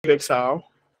Perxels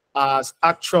as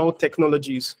actual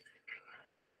technologies.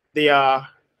 They are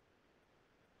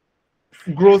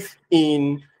growth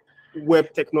in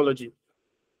web technology.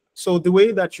 So the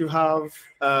way that you have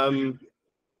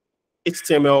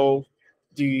HTML,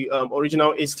 the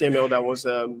original HTML that was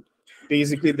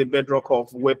basically the bedrock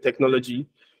of web technology,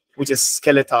 which is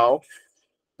skeletal.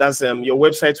 That's your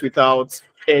websites without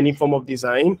any form of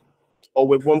design, or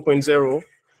Web 1.0,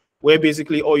 where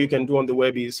basically all you can do on the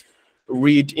web is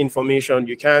read information.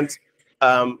 You can't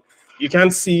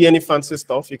see any fancy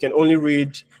stuff. You can only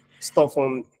read stuff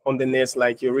on the net,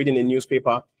 like you're reading a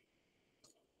newspaper.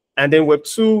 And then Web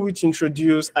 2, which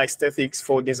introduced aesthetics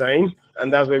for design,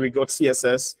 and that's where we got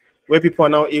CSS, where people are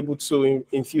now able to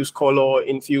infuse color,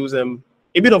 infuse a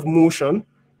bit of motion.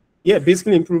 Yeah,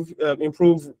 basically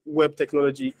improve web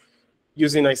technology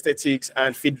using aesthetics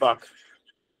and feedback.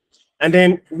 And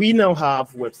then we now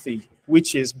have Web 3,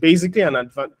 which is basically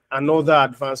another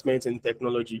advancement in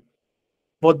technology.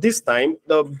 But this time,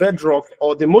 the bedrock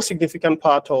or the most significant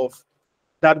part of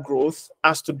that growth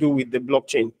has to do with the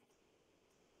blockchain,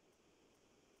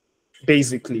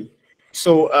 basically.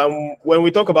 So when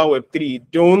we talk about Web3,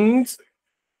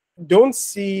 don't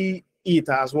see it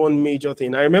as one major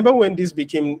thing. I remember when this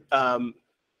became popular,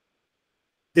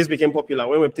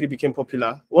 when Web3 became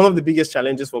popular, one of the biggest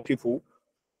challenges for people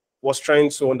was trying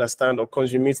to understand or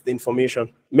consummate the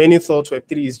information. Many thought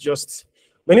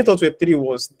Web3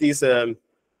 was this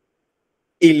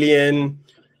alien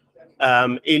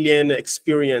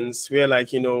experience where,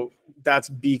 like, that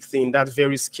big thing, that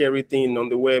very scary thing on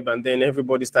the web, and then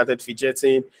everybody started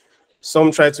fidgeting.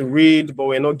 Some tried to read, but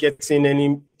we're not getting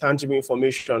any tangible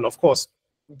information. Of course,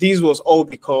 this was all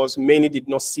because many did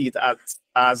not see it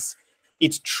as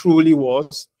it truly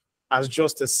was, as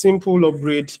just a simple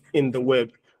upgrade in the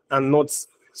web and not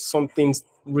something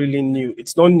really new.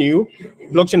 It's not new.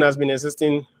 Blockchain has been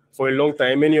existing for a long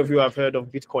time. Many of you have heard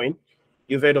of Bitcoin.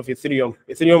 You've heard of Ethereum.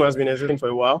 Ethereum has been existing for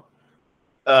a while.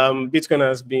 Bitcoin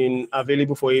has been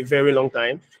available for a very long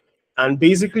time. And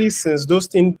basically, since those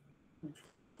things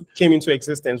came into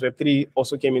existence, Web3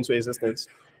 also came into existence.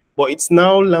 But it's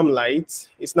now limelight.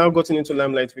 It's now gotten into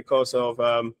limelight because of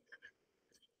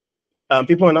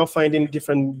people are now finding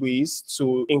different ways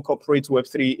to incorporate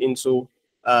Web3 into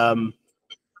the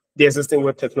existing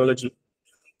web technology.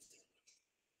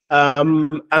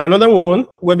 Another one,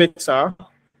 WebXR,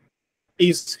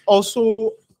 is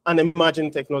also an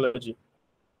emerging technology.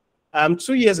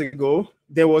 2 years ago,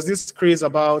 there was this craze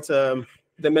about the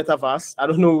metaverse. I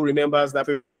don't know who remembers that.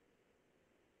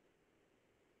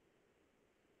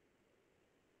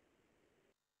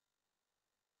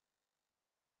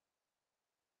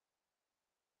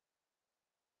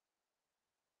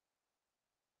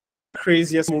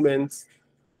 Craziest moment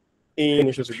in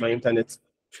issues with my internet.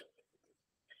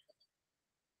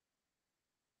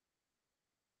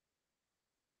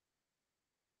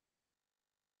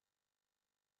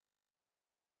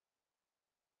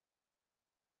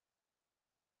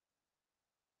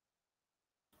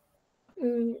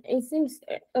 It seems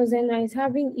Ozena is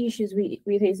having issues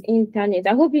with his internet.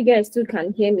 I hope you guys still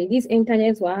can hear me. This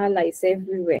internet wahala is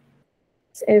everywhere.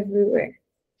 It's everywhere.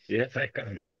 Yes, I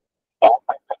can.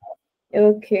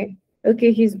 Okay.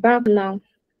 Okay, he's back now.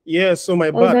 Yeah, so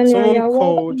my back. Ozena, Someone you're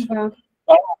called. back.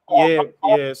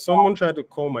 Yeah. Someone tried to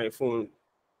call my phone.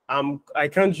 I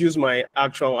can't use my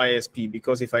actual ISP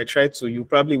because if I try to, you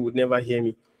probably would never hear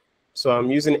me. So I'm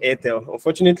using Airtel.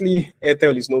 Unfortunately,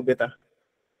 Airtel is no better.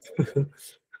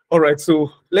 All right,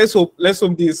 so let's hope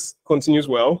this continues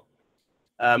well.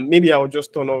 Maybe I'll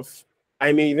just turn off.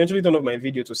 I may eventually turn off my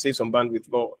video to save some bandwidth,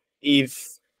 but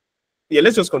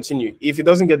let's just continue. If it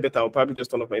doesn't get better, I'll probably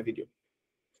just turn off my video.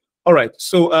 All right,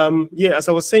 so as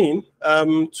I was saying,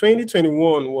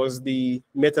 2021 was the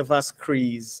metaverse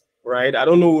craze, right? I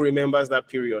don't know who remembers that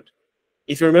period.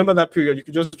 If you remember that period, you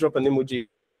could just drop an emoji.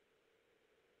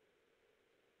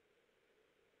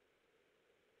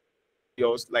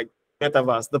 Like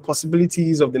metaverse, the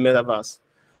possibilities of the metaverse.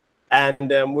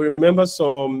 And we remember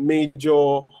some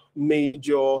major money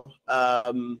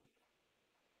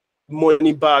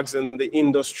bags in the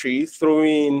industry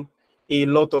throwing a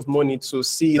lot of money to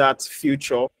see that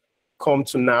future come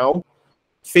to now.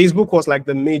 Facebook was like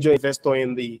the major investor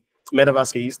in the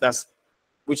metaverse case,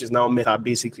 which is now Meta,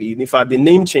 basically. In fact, the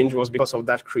name change was because of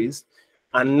that craze.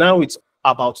 And now it's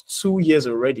about 2 years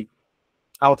already.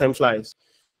 How time flies.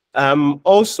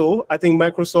 Also, I think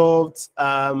Microsoft,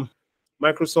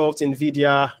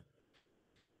 Nvidia,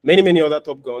 many other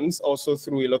top guns also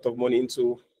threw a lot of money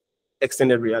into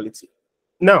extended reality.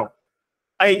 Now,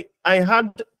 I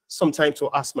had some time to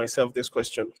ask myself this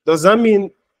question. Does that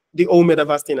mean the old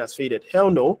metaverse thing has faded?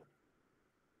 Hell no.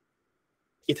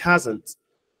 It hasn't.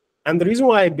 And the reason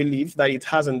why I believe that it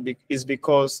hasn't is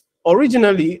because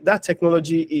originally that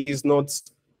technology is not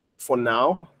for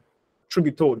now, truth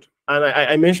be told. And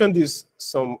I mentioned this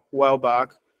some while back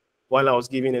while I was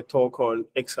giving a talk on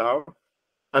XR.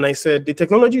 And I said the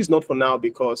technology is not for now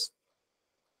because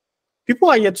people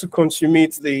are yet to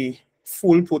consummate the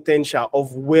full potential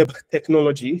of web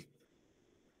technology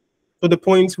to the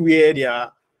point where they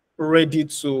are ready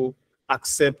to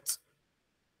accept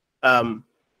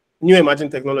new emerging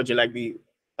technology like the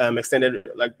extended,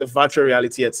 like the virtual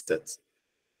reality headset,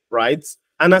 right?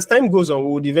 And as time goes on,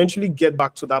 we would eventually get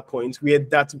back to that point where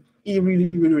that it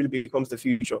really becomes the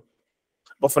future.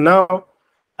 But for now,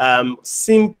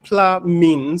 simpler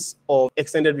means of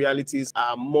extended realities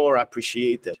are more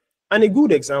appreciated. And a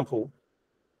good example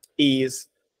is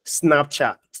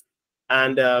Snapchat.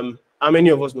 And how many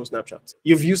of us know Snapchat?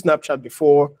 You've used Snapchat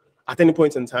before at any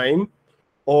point in time,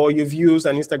 or you've used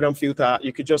an Instagram filter.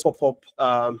 You could just pop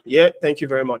up, yeah, thank you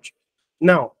very much.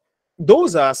 Now,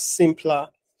 those are simpler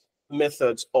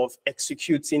methods of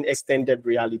executing extended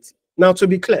reality. Now, to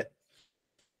be clear,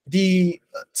 the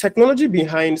technology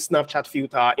behind Snapchat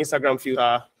filter, Instagram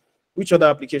filter, which other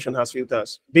application has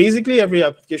filters? Basically, every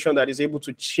application that is able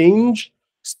to change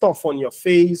stuff on your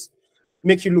face,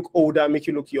 make you look older, make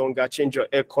you look younger, change your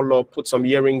hair color, put some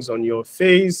earrings on your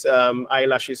face,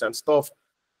 eyelashes and stuff.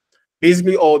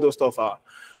 Basically, all those stuff are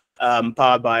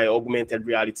powered by augmented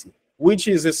reality, which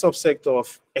is a subset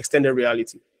of extended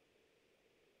reality.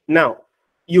 Now,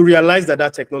 you realize that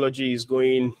that technology is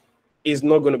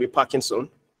not going to be packing soon.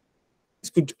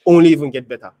 It could only even get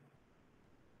better,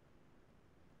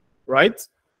 right?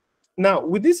 Now,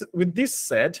 with this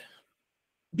said,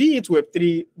 be it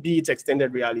Web3, be it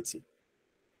extended reality,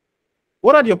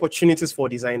 what are the opportunities for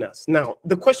designers? Now,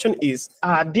 the question is,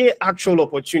 are there actual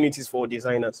opportunities for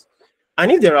designers?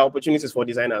 And if there are opportunities for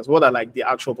designers, what are like the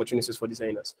actual opportunities for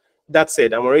designers? That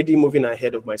said, I'm already moving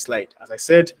ahead of my slide. As I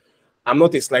said, I'm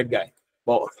not a slide guy,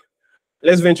 but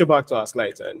let's venture back to our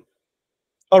slides. And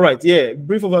all right, yeah,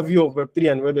 brief overview of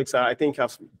Web3 and WebXR. I think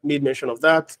I've made mention of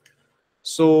that.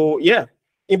 So yeah,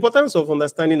 importance of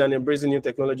understanding and embracing new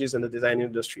technologies in the design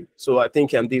industry. So I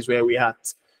think this is where we're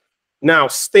at. Now,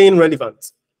 staying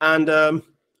relevant. And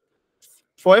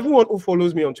for everyone who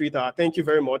follows me on Twitter, thank you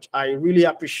very much. I really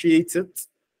appreciate it.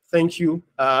 Thank you.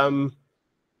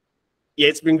 Yeah,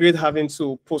 it's been great having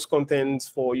to post content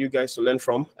for you guys to learn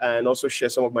from and also share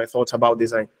some of my thoughts about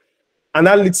design. And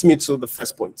that leads me to the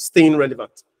first point, staying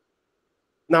relevant.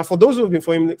 Now, for those who have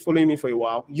been following me for a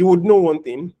while, you would know one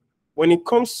thing. When it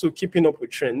comes to keeping up with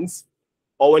trends,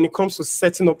 or when it comes to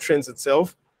setting up trends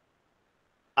itself,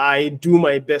 I do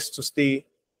my best to stay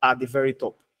at the very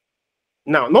top.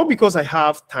 Now, not because I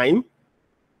have time,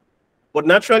 but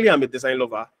naturally I'm a design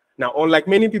lover. Now, unlike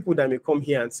many people that may come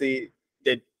here and say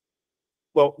that,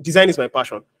 well, design is my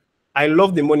passion. I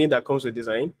love the money that comes with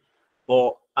design,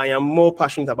 but I am more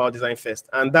passionate about design first.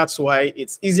 And that's why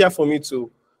it's easier for me to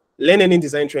learn any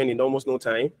design trend in almost no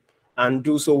time and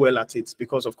do so well at it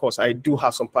because, of course, I do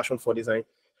have some passion for design.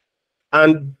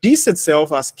 And this itself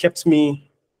has kept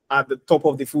me at the top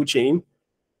of the food chain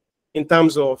in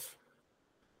terms of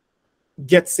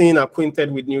getting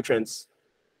acquainted with new trends.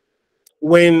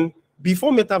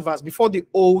 Before metaverse, before the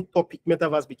old topic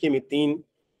metaverse became a thing,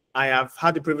 I have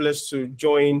had the privilege to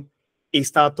join a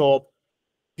startup.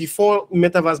 Before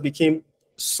metaverse became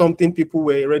something people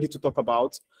were ready to talk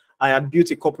about, I had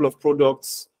built a couple of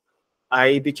products.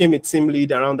 I became a team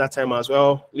lead around that time as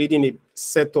well, leading a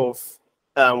set of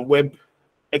web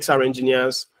XR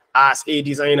engineers as a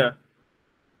designer.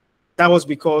 That was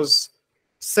because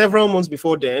several months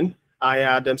before then, I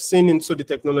had seen into the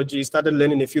technology, started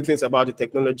learning a few things about the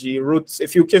technology, wrote a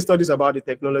few case studies about the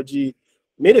technology,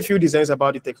 made a few designs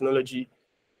about the technology,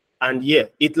 and yeah,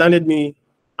 it landed me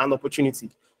an opportunity.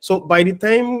 So by the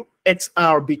time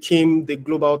XR became the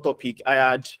global topic,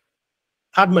 I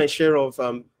had my share of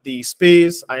the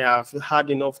space. I have had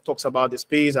enough talks about the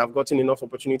space. I've gotten enough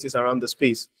opportunities around the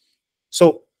space.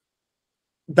 So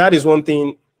that is one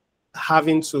thing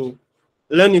having to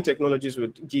learn new technologies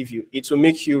would give you. It will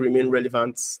make you remain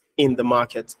relevant in the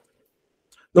market.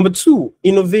 Number two,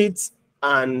 innovate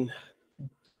and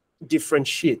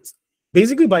differentiate.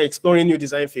 Basically, by exploring new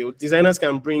design fields, designers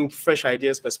can bring fresh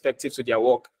ideas, perspectives to their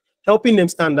work, helping them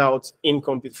stand out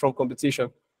from competition.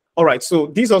 All right, so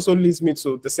this also leads me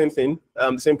to the same thing,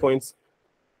 the same point.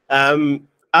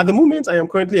 At the moment, I am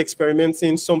currently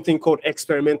experimenting something called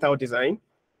experimental design.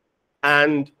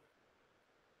 And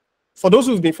for those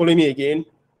who've been following me again,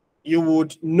 you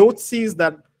would notice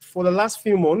that for the last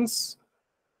few months,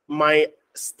 my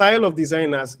style of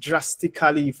design has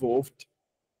drastically evolved.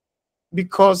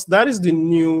 Because that is the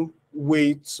new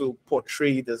way to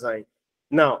portray design.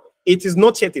 Now, it is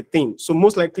not yet a thing. So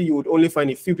most likely you would only find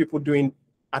a few people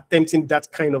attempting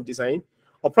that kind of design.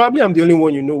 Or probably I'm the only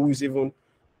one you know who's even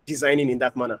designing in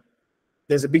that manner.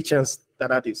 There's a big chance that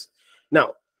that is.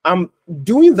 Now, I'm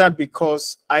doing that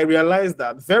because I realized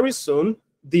that very soon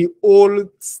the old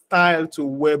style to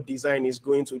web design is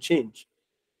going to change.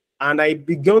 And I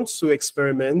began to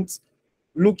experiment,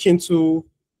 look into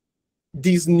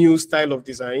this new style of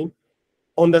design,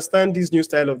 understand this new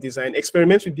style of design,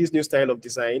 experiment with this new style of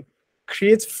design,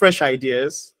 create fresh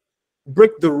ideas,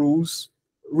 break the rules,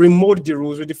 remold the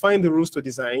rules, redefine the rules to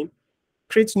design,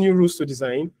 create new rules to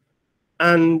design,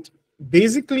 and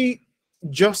basically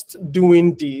just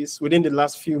doing this within the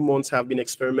last few months have been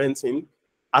experimenting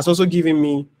has also given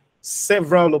me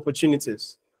several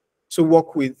opportunities to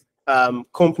work with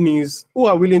companies who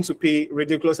are willing to pay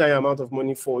ridiculous high amount of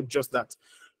money for just that.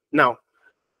 Now,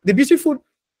 the beautiful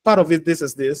part of it, this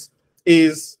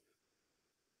is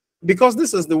because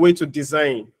this is the way to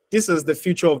design. This is the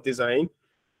future of design.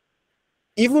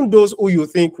 Even those who you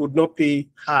think would not pay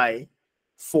high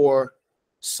for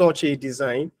such a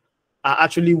design are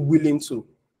actually willing to,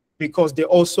 because they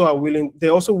also are willing, they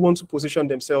also want to position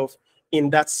themselves in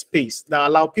that space that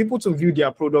allow people to view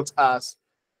their products as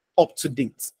up to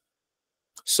date.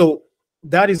 So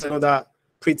that is another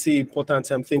pretty important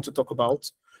thing to talk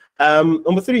about.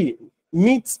 Number 3,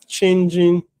 meet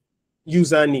changing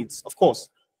user needs, of course.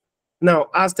 Now,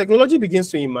 as technology begins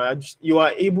to emerge, you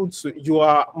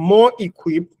are more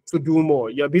equipped to do more.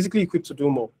 You're basically equipped to do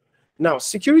more. Now,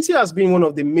 security has been one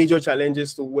of the major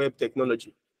challenges to web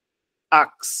technology.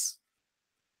 Hacks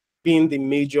being the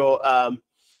major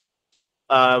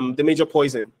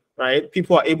poison, right?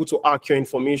 People are able to hack your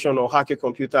information or hack your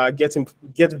computer, get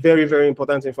very, very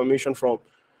important information from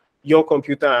your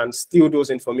computer and steal those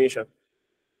information.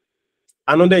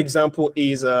 Another example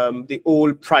is the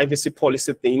old privacy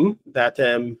policy thing that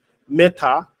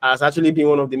Meta has actually been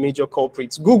one of the major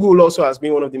culprits. Google also has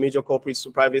been one of the major culprits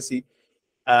to privacy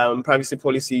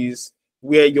policies,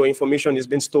 where your information is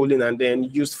being stolen and then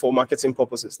used for marketing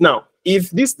purposes. Now,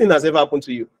 if this thing has ever happened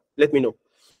to you, let me know.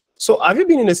 So have you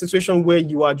been in a situation where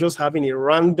you are just having a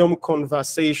random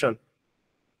conversation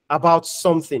about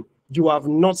something? You have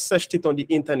not searched it on the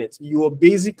internet. You are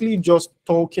basically just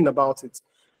talking about it.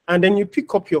 And then you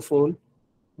pick up your phone,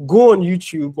 go on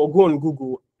YouTube or go on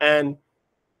Google, and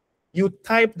you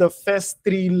type the first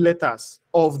 3 letters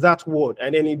of that word,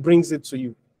 and then it brings it to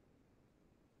you,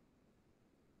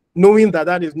 knowing that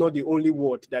that is not the only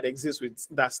word that exists with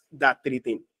that 3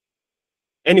 thing.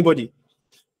 Anybody?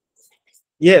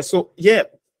 Yeah, so yeah.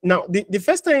 Now, the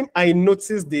first time I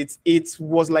noticed it, it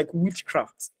was like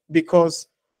witchcraft, because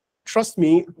trust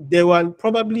me, there were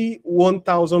probably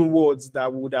 1,000 words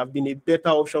that would have been a better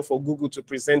option for Google to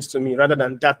present to me rather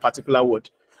than that particular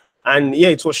word. And yeah,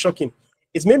 it was shocking.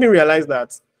 It made me realize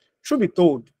that, truth be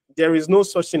told, there is no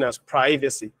such thing as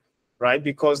privacy, right?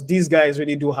 Because these guys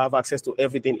really do have access to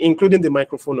everything, including the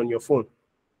microphone on your phone.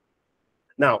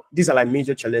 Now, these are like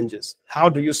major challenges. How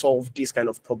do you solve this kind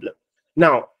of problem?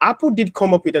 Now, Apple did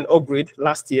come up with an upgrade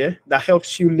last year that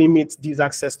helps you limit this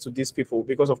access to these people,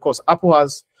 because of course, Apple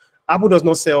does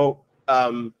not sell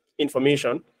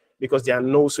information because there are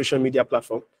no social media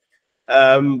platform.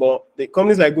 But the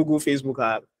companies like Google, Facebook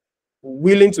are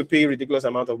willing to pay a ridiculous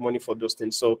amount of money for those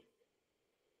things. So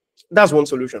that's one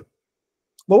solution.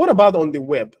 But what about on the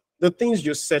web? The things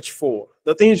you search for,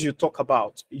 the things you talk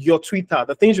about, your Twitter,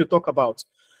 the things you talk about,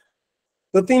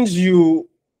 the things your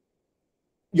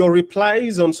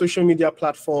replies on social media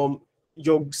platform,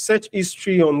 your search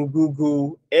history on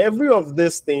Google, every of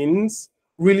these things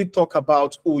really talk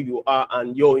about who you are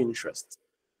and your interests.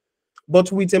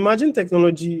 But with emerging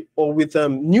technology, or with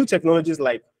new technologies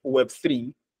like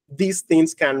Web3, these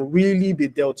things can really be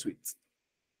dealt with.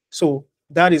 So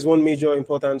that is one major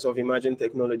importance of emerging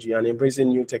technology and embracing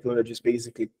new technologies,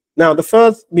 basically. Now, the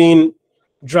first being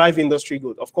drive industry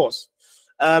growth, of course.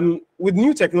 With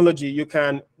new technology, you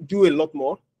can do a lot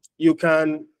more. You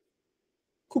can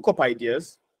cook up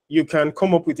ideas. You can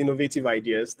come up with innovative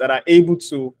ideas that are able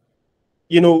to,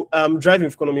 drive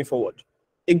economy forward.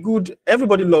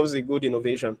 Everybody loves a good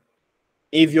innovation.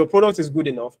 If your product is good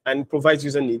enough and provides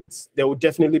user needs, they will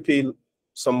definitely pay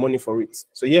some money for it.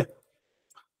 So yeah.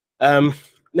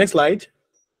 Next slide.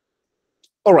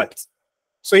 All right.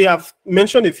 So you have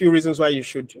mentioned a few reasons why you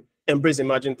should embrace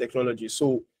emerging technology.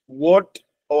 So what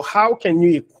or how can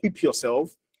you equip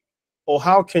yourself, or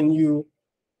how can you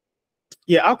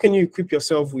equip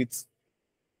yourself with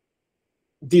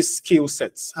these skill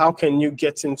sets? How can you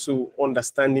get into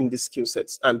understanding these skill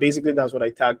sets? And basically that's what I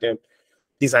tagged them.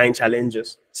 design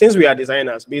challenges. Since we are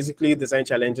designers, basically design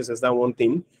challenges is that one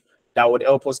thing that would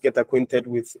help us get acquainted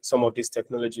with some of these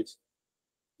technologies.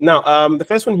 Now, the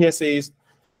first one here says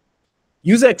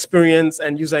user experience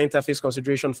and user interface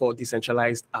consideration for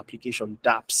decentralized application,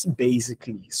 dApps,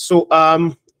 basically. So,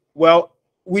 well,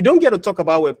 we don't get to talk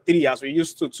about Web3 as we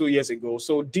used to 2 years ago.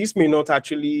 So this may not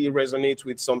actually resonate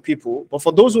with some people, but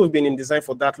for those who have been in design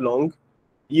for that long,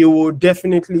 you will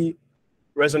definitely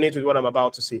resonate with what I'm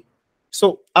about to say.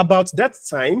 So about that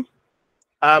time,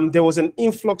 there was an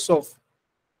influx of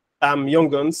young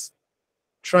guns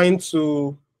trying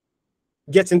to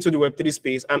get into the Web3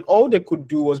 space, and all they could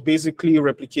do was basically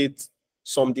replicate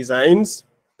some designs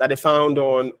that they found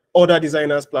on other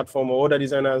designers' platform or other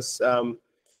designers'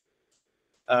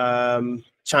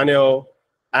 channel,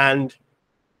 and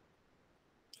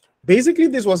basically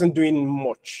this wasn't doing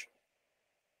much,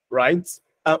 right?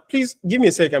 Please give me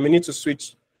a second. I may need to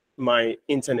switch my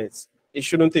internet. It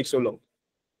shouldn't take so long.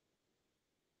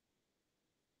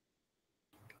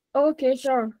 Okay,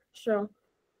 sure.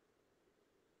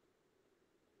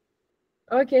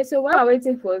 Okay, so while we're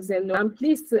waiting for Zeno, I'm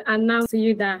pleased to announce to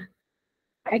you that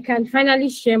I can finally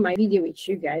share my video with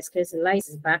you guys because the light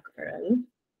is back on.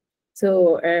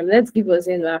 So let's give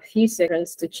Zeno a few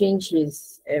seconds to change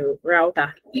his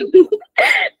router.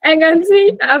 I can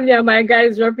see my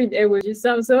guys dropping emojis,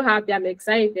 so I'm so happy. I'm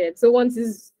excited. So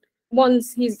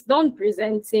once he's done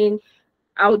presenting,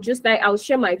 I'll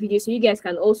share my video so you guys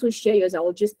can also share yours. I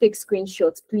will just take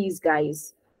screenshots, please,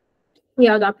 guys.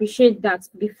 Yeah, I'd appreciate that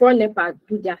before NEPA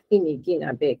do their thing again,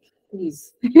 I beg,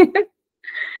 please.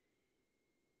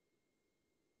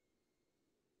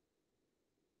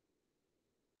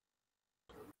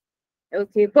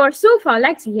 Okay, but so far, I'd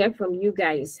like to hear from you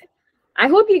guys. I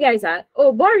hope you guys are.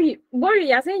 Oh, Bori,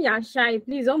 you're saying you're shy.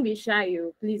 Please don't be shy,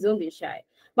 you. Please don't be shy.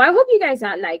 But I hope you guys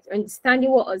are like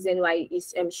understanding what Ozenwai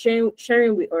is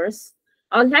sharing with us.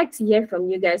 I'd like to hear from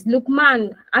you guys.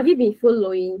 Lukman, have you been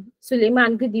following?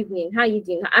 Suleiman, good evening. How you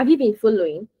doing? Have you been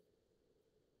following?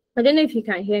 I don't know if you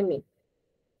can hear me.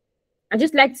 I'd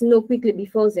just like to know quickly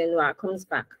before Zenwa comes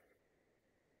back.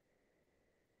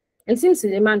 It seems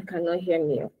Suleiman cannot hear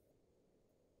me.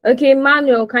 Okay,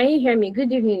 Emmanuel, can you hear me?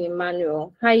 Good evening,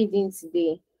 Emmanuel. How are you doing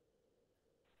today?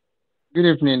 Good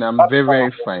evening. I'm very,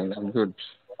 very fine. I'm good.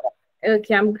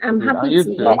 Okay, I'm happy to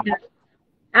hear that.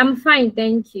 I'm fine,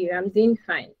 thank you. I'm doing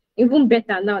fine. Even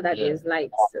better now that there's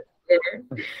light.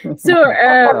 So,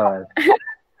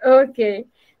 okay.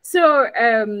 So,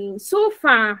 so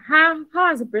far, how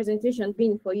has the presentation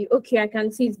been for you? Okay, I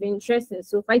can see it's been interesting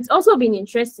so far. It's also been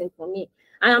interesting for me.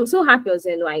 And I'm so happy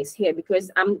Ozenwa is here because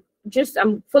I'm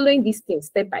following these things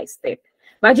step by step.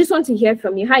 But I just want to hear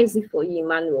from you. How is it for you,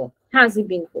 Emmanuel? How has it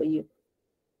been for you?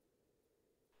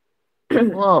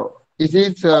 Well, is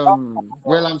it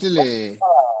well, I'm still a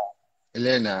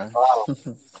learner.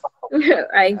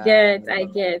 I get.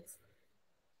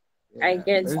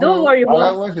 Don't worry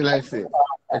about what should I say?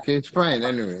 Okay, it's fine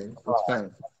anyway. It's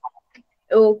fine.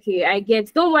 Okay, I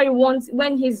get. Don't worry.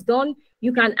 When he's done,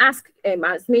 you can ask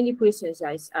as many questions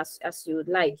as you would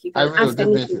like. You can ask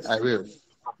definitely. I will.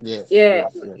 Yes.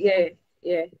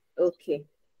 Yeah. Okay.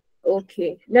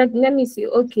 Let me see.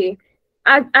 Okay.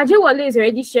 Ajewale is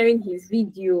already sharing his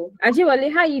video.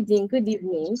 Ajewale, how you doing? Good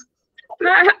evening.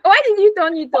 Why did you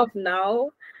turn it off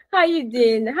now? How you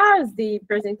doing? How's the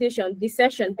presentation, the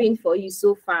session been for you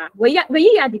so far? Were you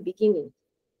at the beginning?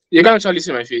 You can't actually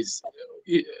see my face.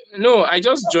 No, I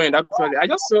just joined actually. I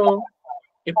just saw.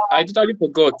 I totally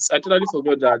forgot. that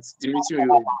the meeting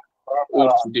will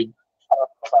hold today.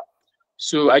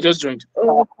 So I just joined.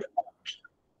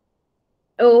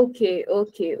 Okay.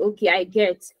 I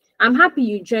get. I'm happy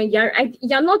you joined.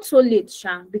 You're not so late,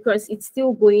 Sha, because it's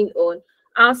still going on.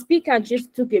 Our speaker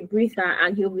just took a breather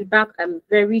and he'll be back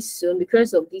very soon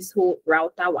because of this whole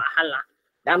router wahala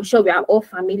that I'm sure we are all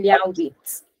familiar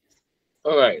with.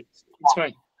 All right, it's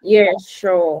fine. Yeah,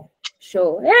 sure.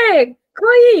 Hey,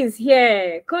 Koyi is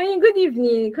here. Koyi, good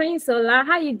evening. Koyi Sola,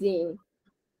 how you doing?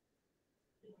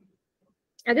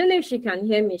 I don't know if she can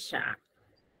hear me, Sha.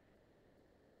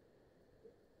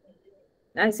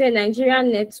 I said Nigerian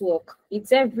network.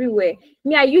 It's everywhere.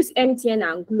 Me, I use MTN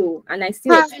and Glo, and I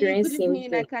still experience same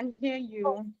thing. I can hear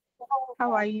you.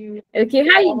 How are you? Okay,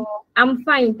 how you? I'm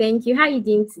fine, thank you. How are you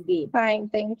doing today? Fine,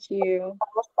 thank you.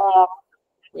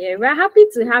 Yeah, we're happy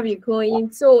to have you,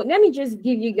 Koyin. So let me just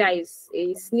give you guys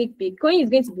a sneak peek. Koyin is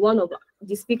going to be one of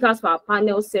the speakers for our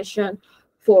panel session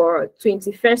for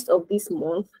 21st of this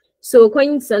month. So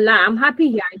Koyin Salah, I'm happy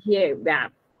you are here.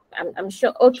 I'm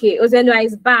sure. Okay, Ozenwa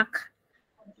is back.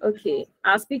 Okay,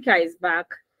 our speaker is back.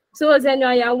 So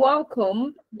Zenua, you're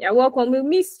welcome. You're welcome. We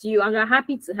missed you and we're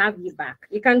happy to have you back.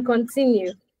 You can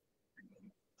continue.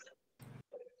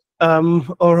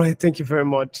 All right, thank you very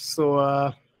much.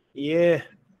 So yeah,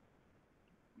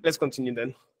 let's continue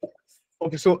then.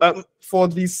 Okay, so for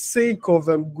the sake of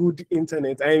good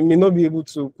internet, I may not be able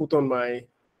to put on my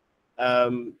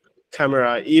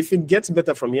camera. If it gets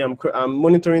better from here, I'm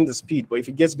monitoring the speed, but if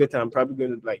it gets better, I'm probably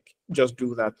going to like just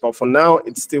do that. But for now,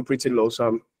 it's still pretty low, so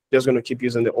I'm just going to keep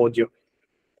using the audio.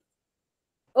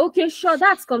 Okay, sure,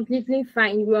 that's completely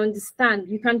fine. We understand.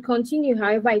 You can continue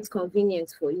however it's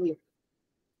convenient for you.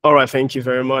 All right, thank you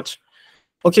very much.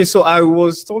 Okay, so I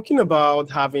was talking about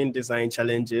having design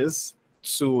challenges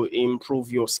to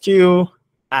improve your skill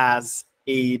as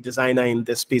a designer in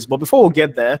this space. But before we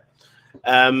get there,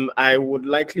 I would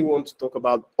likely want to talk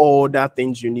about all that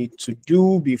things you need to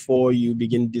do before you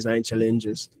begin design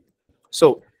challenges.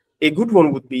 So a good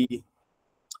one would be,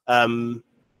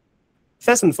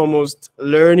 first and foremost,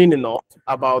 learning enough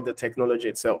about the technology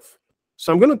itself.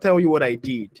 So I'm going to tell you what I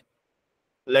did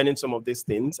learning some of these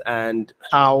things and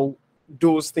how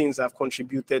those things have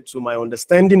contributed to my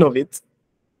understanding of it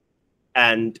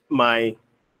and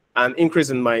an increase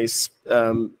in my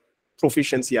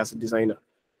proficiency as a designer.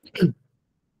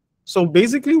 So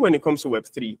basically, when it comes to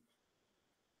Web3,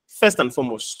 first and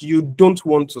foremost, you don't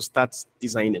want to start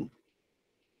designing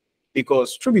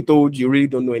because, truth be told, you really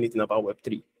don't know anything about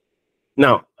Web3.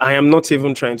 Now, I am not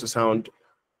even trying to sound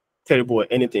terrible or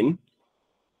anything,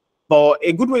 but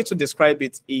a good way to describe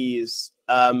it is,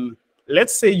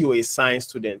 let's say you're a science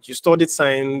student. You studied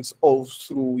science all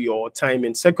through your time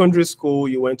in secondary school.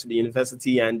 You went to the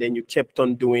university, and then you kept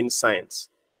on doing science.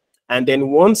 And then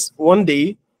one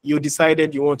day, you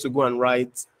decided you want to go and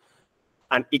write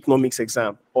an economics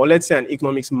exam, or let's say an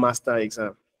economics master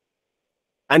exam.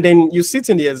 And then you sit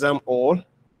in the exam hall,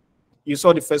 you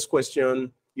saw the first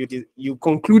question, you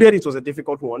concluded it was a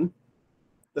difficult one.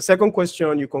 The second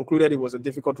question, you concluded it was a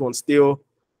difficult one still.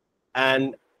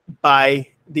 And by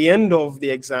the end of the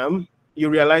exam, you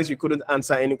realized you couldn't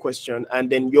answer any question. And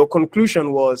then your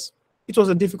conclusion was, it was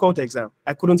a difficult exam.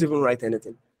 I couldn't even write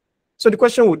anything. So the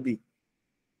question would be,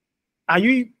 are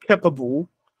you capable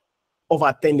of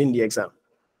attending the exam?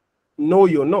 No,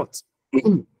 you're not.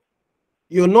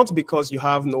 You're not because you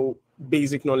have no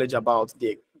basic knowledge about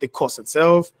the course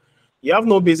itself. You have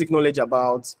no basic knowledge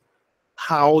about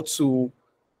how to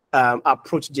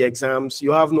approach the exams.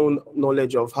 You have no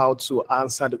knowledge of how to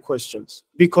answer the questions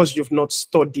because you've not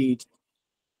studied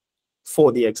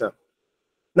for the exam.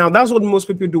 Now, that's what most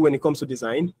people do when it comes to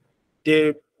design.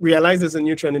 They realize there's a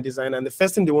new trend in design, and the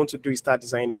first thing they want to do is start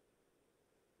designing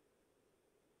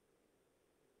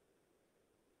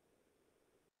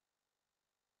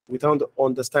without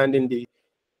understanding the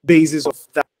basis of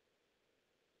that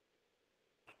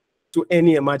to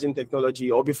any emerging technology,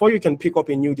 or before you can pick up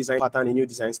a new design pattern, a new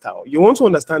design style, you want to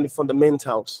understand the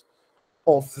fundamentals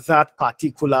of that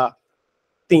particular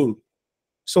thing.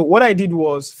 So what I did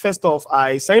was, first off,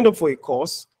 I signed up for a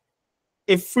course,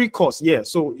 a free course. Yeah.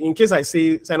 So in case I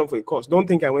say sign up for a course, don't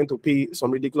think I went to pay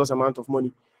some ridiculous amount of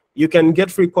money. You can get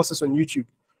free courses on YouTube.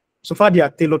 So far, they are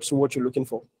tailored to what you're looking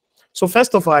for. So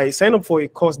first off, I signed up for a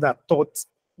course that taught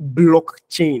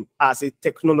blockchain as a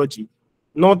technology,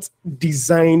 not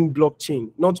design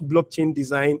blockchain, not blockchain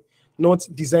design, not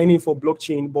designing for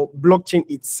blockchain, but blockchain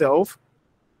itself,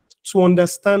 to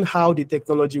understand how the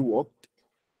technology worked.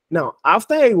 Now,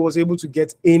 after I was able to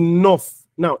get enough,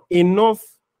 now enough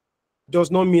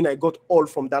does not mean I got all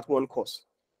from that one course.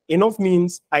 Enough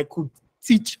means I could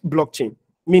teach blockchain,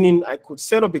 meaning I could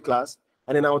set up a class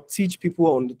and then I'll teach people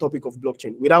on the topic of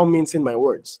blockchain without mincing my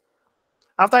words.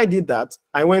 After I did that,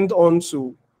 I went on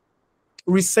to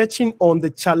researching on the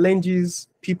challenges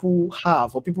people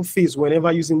have or people face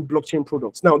whenever using blockchain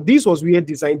products. Now, this was where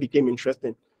design became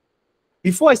interesting.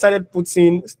 Before I started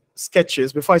putting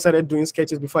sketches, before I started doing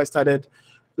sketches, before I started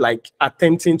like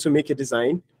attempting to make a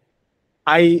design,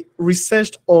 I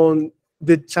researched on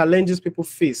the challenges people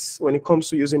face when it comes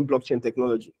to using blockchain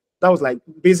technology. That was like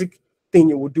basic thing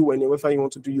you would do whenever you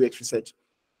want to do UX research.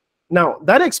 Now,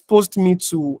 that exposed me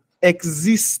to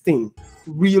existing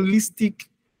realistic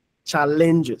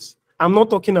challenges. I'm not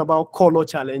talking about color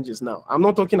challenges now. I'm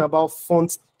not talking about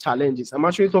font challenges. I'm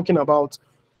actually talking about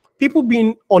people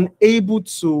being unable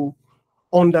to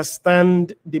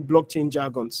understand the blockchain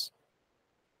jargons.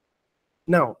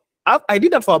 Now, I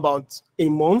did that for about a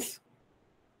month.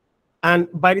 And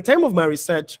by the time of my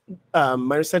research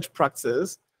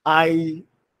practice, I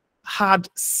had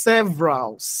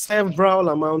several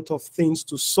amount of things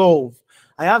to solve.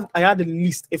 I had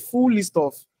a full list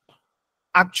of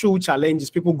actual challenges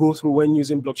people go through when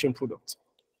using blockchain products.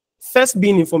 First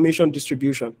being information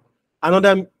distribution.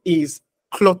 Another is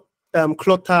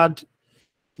cluttered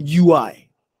UI,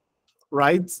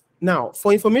 right? Now,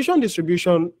 for information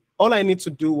distribution, all I need to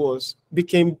do was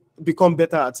become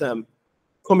better at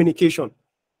communication,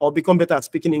 or become better at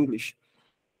speaking English.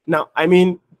 Now, I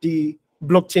mean the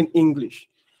blockchain English,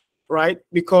 right?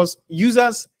 Because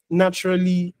users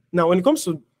naturally, now when it comes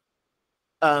to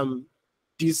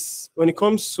when it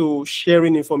comes to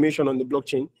sharing information on the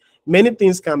blockchain, many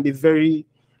things can be very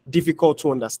difficult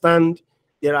to understand.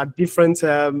 There are different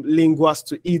linguas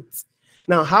to it.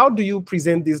 Now, how do you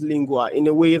present this lingua in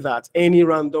a way that any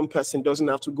random person doesn't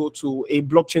have to go to a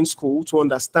blockchain school to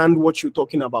understand what you're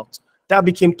talking about? That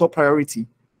became top priority.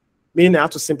 Meaning I have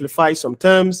to simplify some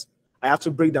terms. I have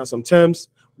to break down some terms.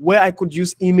 Where I could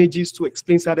use images to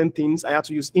explain certain things, I have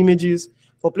to use images.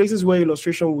 For places where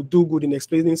illustration would do good in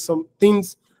explaining some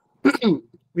things,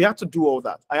 we have to do all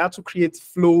that. I have to create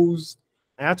flows.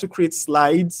 I have to create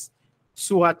slides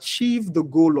to achieve the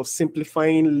goal of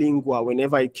simplifying lingua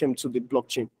whenever it came to the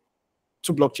blockchain,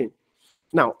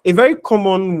 Now, a very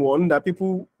common one that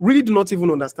people really do not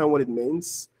even understand what it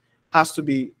means has to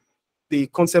be the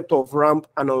concept of ramp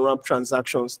and on-ramp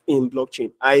transactions in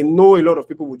blockchain. I know a lot of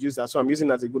people would use that, so I'm using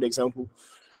that as a good example.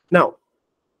 Now,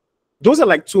 those are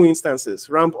like two instances,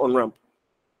 ramp, on-ramp.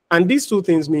 And these two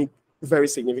things make very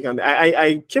significant.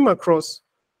 I came across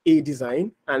a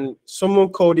design and someone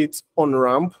called it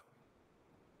on-ramp.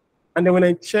 And then when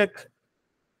I checked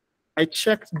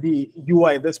the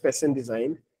UI this person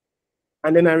designed,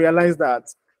 and then I realized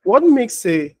that what makes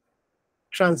a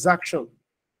transaction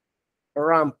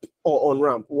ramp or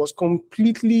on-ramp was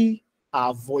completely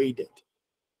avoided,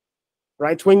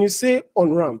 right? When you say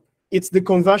on-ramp, it's the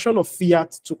conversion of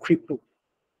fiat to crypto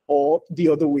or the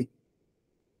other way.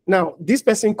 Now, this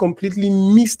person completely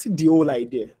missed the whole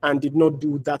idea and did not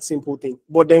do that simple thing,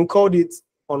 but then called it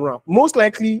on-ramp. Most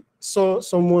likely saw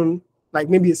someone, like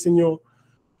maybe a senior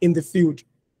in the field,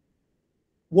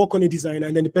 work on a design,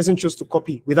 and then the person chose to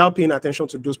copy without paying attention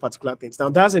to those particular things. Now,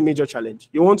 that's a major challenge.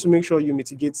 You want to make sure you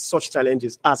mitigate such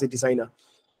challenges as a designer.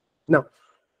 Now,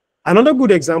 another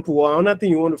good example, or another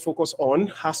thing you want to focus on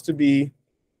has to be,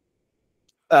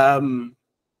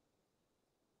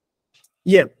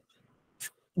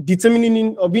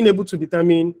 determining or being able to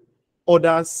determine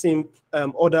other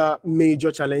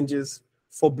major challenges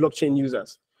for blockchain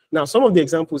users. Now, some of the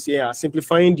examples here are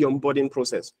simplifying the onboarding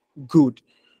process. Good.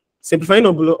 Simplifying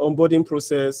onboarding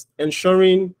process,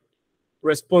 ensuring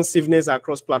responsiveness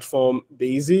across platform,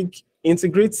 basic.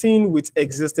 Integrating with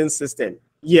existing system.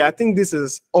 Yeah, I think this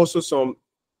is also some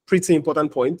pretty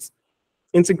important points.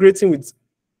 Integrating with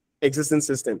existing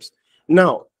systems.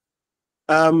 Now,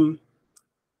 a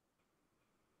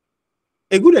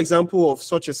good example of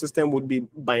such a system would be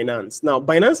Binance. Now,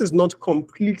 Binance is not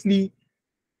completely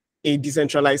a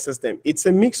decentralized system. It's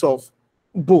a mix of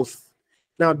both.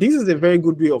 Now, this is a very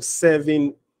good way of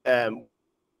serving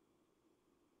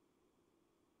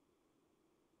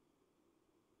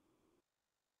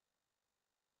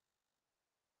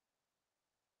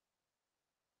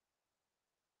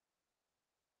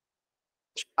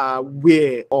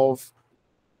aware of.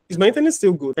 Is my internet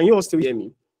still good? Can you all still hear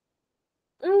me?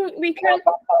 We can.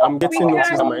 I'm getting notice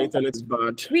that my internet is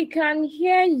bad. We can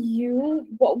hear you,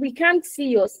 but we can't see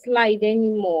your slide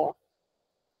anymore.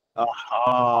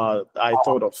 I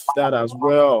thought of that as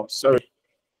well. Sorry.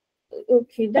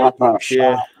 Okay,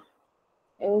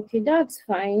 okay, that's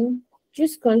fine.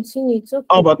 Just continue. It's okay.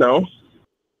 How about now?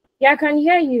 Yeah, I can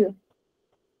hear you.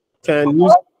 Can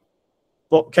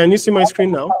you see my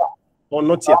screen now, or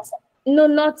not yet? No,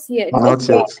 not yet. Not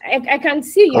yet. I can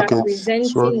see you Okay, are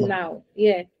presenting now.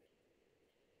 Yeah.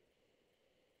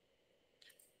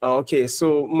 Okay,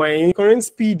 so my current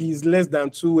speed is less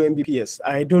than 2 Mbps.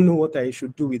 I don't know what I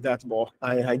should do with that, but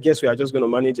I guess we are just going to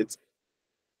manage it.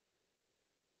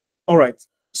 All right.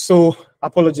 So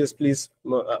apologies, please.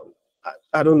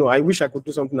 I don't know. I wish I could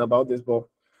do something about this, but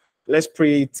let's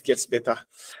pray it gets better.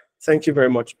 Thank you very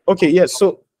much. Okay, yes.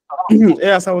 So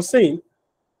as I was saying,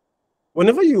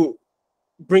 whenever you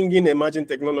bring in emerging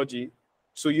technology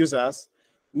to users,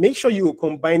 make sure you're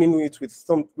combining it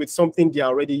with something they're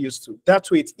already used to. That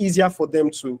way, it's easier for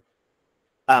them to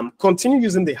continue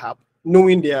using the app,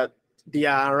 knowing they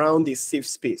are around a safe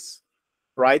space,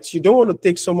 right? You don't want to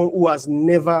take someone who has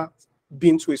never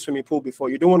been to a swimming pool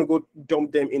before. You don't want to go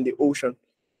dump them in the ocean.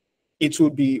 It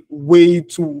would be way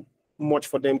too much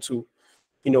for them to,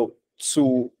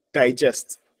 to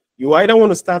digest. You either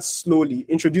want to start slowly,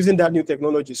 introducing that new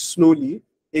technology slowly.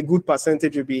 A good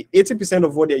percentage will be 80%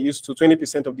 of what they're used to,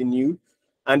 20% of the new.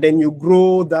 And then you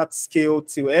grow that scale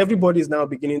till everybody is now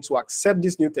beginning to accept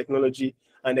this new technology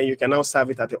and then you can now serve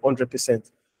it at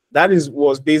 100%. That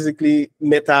was basically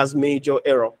Meta's major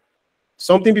error.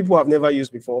 Something people have never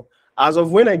used before. As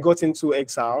of when I got into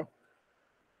XR,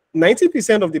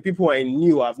 90% of the people I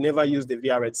knew have never used the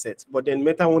VR headset, but then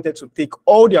Meta wanted to take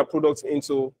all their products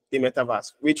into the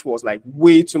metaverse, which was like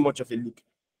way too much of a leap,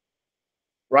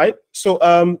 right?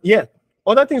 So yeah,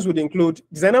 other things would include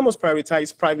designer must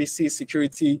prioritize privacy,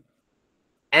 security,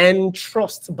 and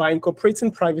trust by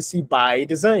incorporating privacy by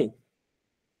design.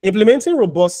 Implementing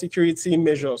robust security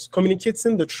measures,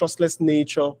 communicating the trustless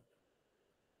nature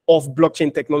of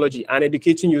blockchain technology, and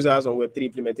educating users on Web3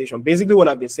 implementation. Basically what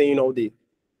I've been saying all day.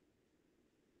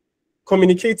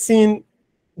 Communicating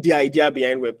the idea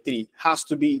behind Web3 has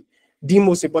to be the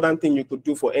most important thing you could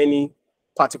do for any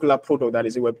particular product that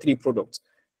is a Web3 product.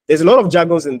 There's a lot of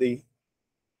jargons in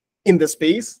the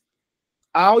space.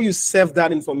 How you serve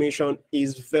that information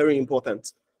is very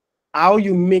important. How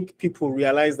you make people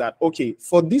realize that, okay,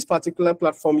 for this particular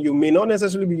platform, you may not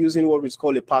necessarily be using what is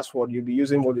called a password. You'll be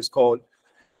using what is called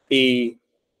a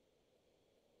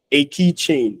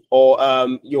keychain,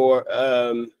 or your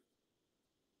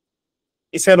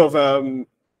a set of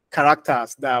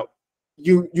characters that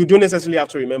you don't necessarily have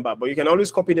to remember, but you can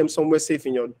always copy them somewhere safe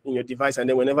in your device, and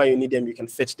then whenever you need them, you can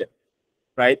fetch them,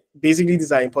 right? Basically,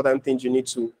 these are important things you need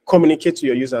to communicate to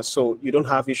your users so you don't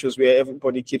have issues where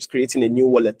everybody keeps creating a new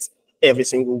wallet every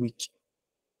single week.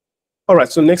 All right,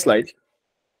 so next slide.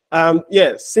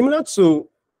 Yeah, similar to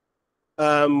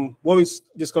what we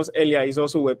discussed earlier is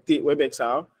also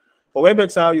WebXR. For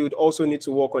WebXR, you would also need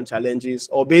to work on challenges,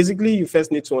 or basically you first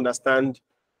need to understand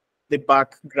the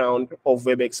background of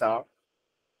WebXR.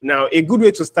 Now, a good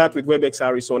way to start with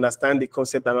WebXR is to understand the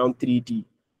concept around 3D.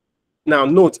 Now,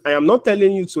 note, I am not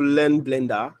telling you to learn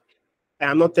Blender. I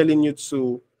am not telling you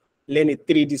to learn a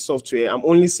 3D software. I'm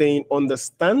only saying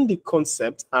understand the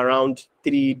concept around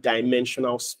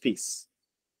three-dimensional space.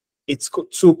 It's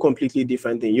two completely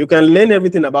different things. You can learn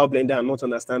everything about Blender and not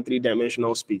understand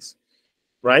three-dimensional space,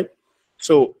 right?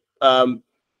 So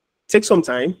take some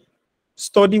time,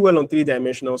 study well on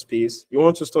three-dimensional space. You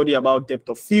want to study about depth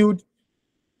of field.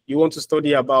 You want to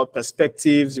study about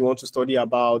perspectives. You want to study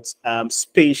about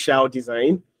spatial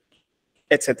design,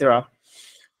 etc.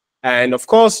 And of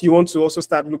course, you want to also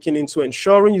start looking into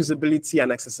ensuring usability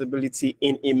and accessibility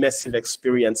in immersive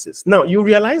experiences. Now, you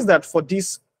realize that for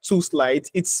these two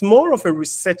slides, it's more of a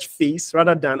research phase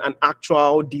rather than an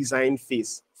actual design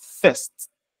phase first.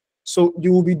 So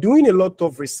you will be doing a lot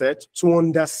of research to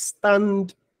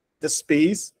understand the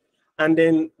space, and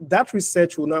then that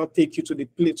research will now take you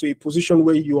to a position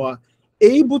where you are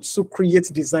able to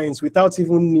create designs without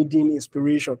even needing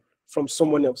inspiration from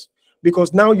someone else,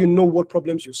 because now you know what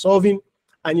problems you're solving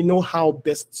and you know how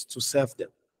best to serve them.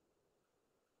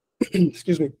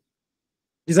 Excuse me.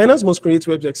 Designers must create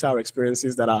WebXR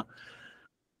experiences that are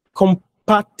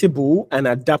compatible and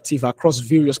adaptive across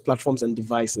various platforms and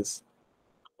devices.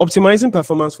 Optimizing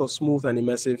performance for smooth and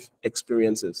immersive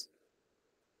experiences.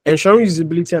 Ensuring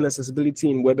usability and accessibility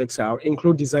in WebXR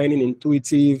include designing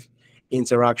intuitive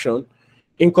interaction,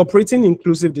 incorporating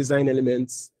inclusive design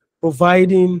elements,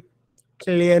 providing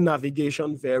clear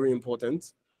navigation, very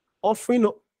important, offering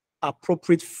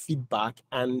appropriate feedback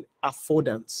and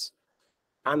affordance,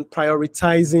 and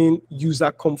prioritizing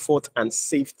user comfort and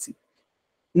safety.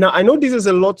 Now, I know this is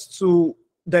a lot to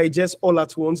digest all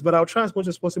at once, but I'll try as much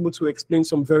as possible to explain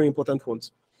some very important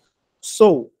ones.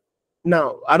 So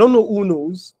now, I don't know who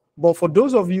knows, but for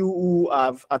those of you who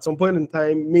have at some point in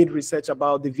time made research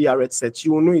about the VR headset,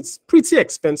 you will know it's pretty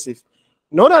expensive.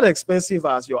 Not that expensive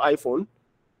as your iPhone,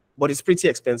 but it's pretty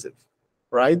expensive,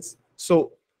 right?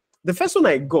 So the first one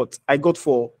I got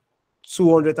for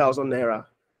 200,000 naira.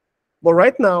 But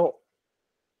right now,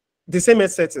 the same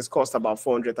headset is cost about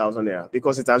 400,000 naira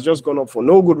because it has just gone up for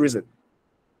no good reason.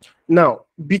 Now,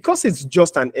 because it's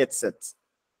just an headset,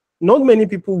 not many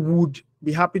people would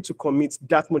be happy to commit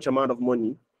that much amount of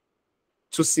money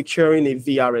to securing a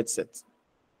VR headset.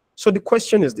 So the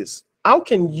question is this: how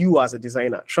can you as a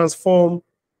designer transform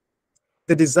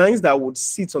the designs that would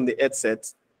sit on the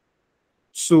headset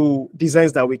to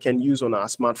designs that we can use on our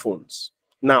smartphones?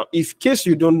 Now, in case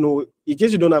you don't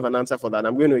have an answer for that,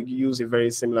 I'm going to use a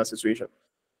very similar situation.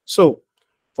 So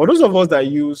for those of us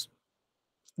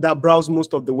that browse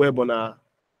most of the web on our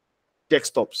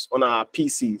desktops, on our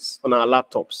PCs, on our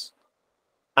laptops,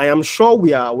 I am sure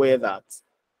we are aware that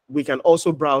we can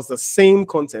also browse the same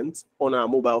content on our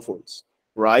mobile phones,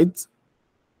 right?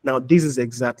 Now, this is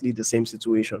exactly the same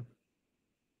situation.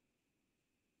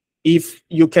 If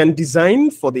you can design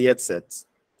for the headset,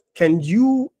 can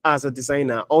you as a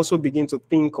designer also begin to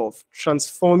think of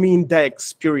transforming that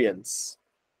experience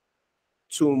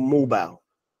to mobile?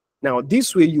 Now,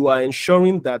 this way you are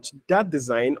ensuring that that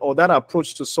design or that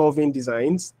approach to solving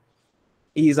designs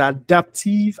is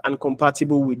adaptive and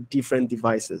compatible with different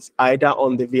devices, either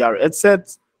on the VR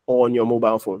headset or on your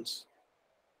mobile phones.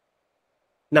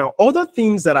 Now, other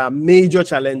things that are major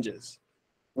challenges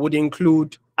would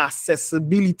include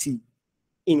accessibility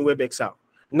in WebXR.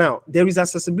 Now, there is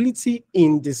accessibility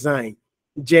in design,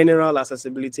 general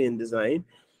accessibility in design.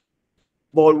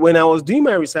 But when I was doing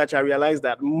my research, I realized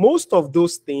that most of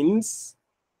those things,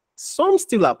 some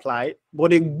still apply,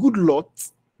 but a good lot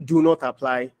do not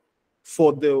apply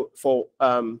for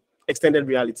extended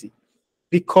reality,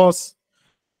 because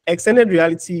extended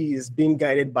reality is being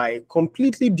guided by a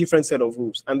completely different set of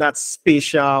rules, and that's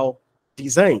spatial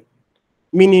design.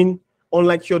 Meaning,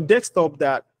 unlike your desktop,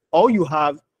 that all you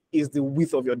have is the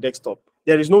width of your desktop.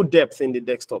 There is no depth in the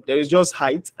desktop. There is just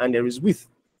height and there is width.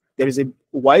 There is a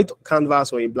white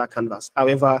canvas or a black canvas.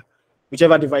 However,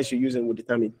 whichever device you're using will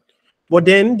determine. But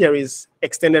then there is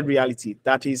extended reality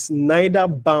that is neither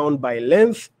bound by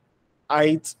length,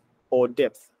 height, or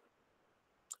depth.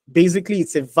 Basically,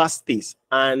 it's a vast space,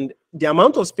 and the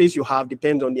amount of space you have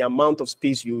depends on the amount of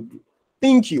space you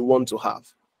think you want to have.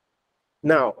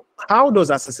 Now, how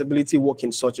does accessibility work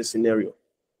in such a scenario?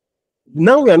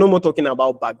 Now we are no more talking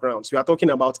about backgrounds. We are talking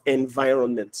about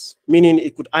environments, meaning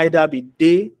it could either be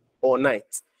day or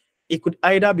night. It could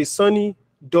either be sunny,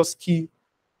 dusky,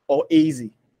 or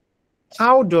hazy.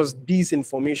 How does this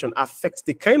information affect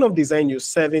the kind of design you're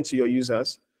serving to your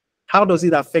users? How does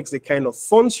it affect the kind of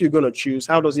fonts you're going to choose?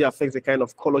 How does it affect the kind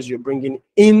of colors you're bringing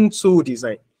into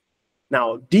design?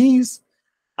 Now, these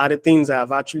are the things I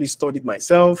have actually studied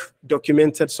myself,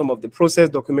 documented some of the process,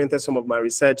 documented some of my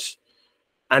research,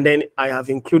 and then I have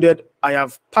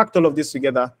packed all of this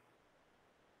together,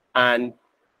 and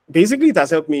basically it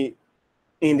has helped me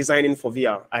in designing for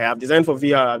VR. I have designed for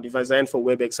VR, I've designed for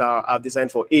WebXR,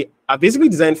 I've basically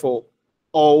designed for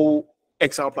all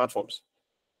XR platforms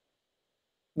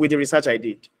with the research I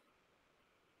did.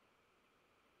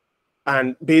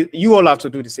 And you all have to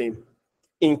do the same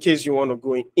in case you want to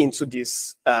go into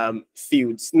these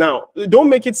fields. Now, don't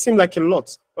make it seem like a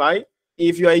lot, right?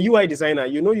 If you're a UI designer,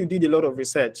 you know you did a lot of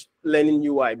research learning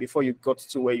UI before you got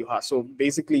to where you are. So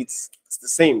basically, it's the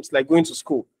same. It's like going to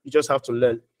school. You just have to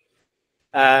learn.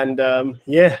 And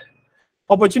yeah,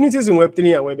 opportunities in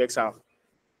Web3 and WebXR.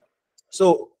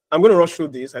 So I'm going to rush through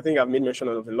this. I think I've made mention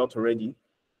of a lot already.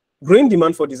 Growing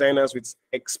demand for designers with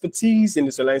expertise in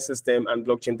the solar system and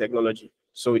blockchain technology.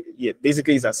 So yeah,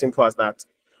 basically it's as simple as that.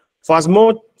 For as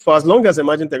long as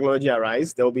emerging technology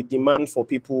arises, there will be demand for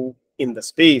people in the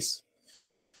space.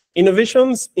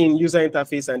 Innovations in user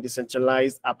interface and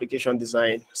decentralized application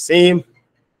design, same.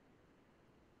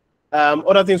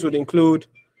 Other things would include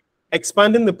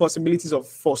expanding the possibilities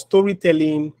for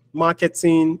storytelling,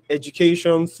 marketing,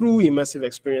 education through immersive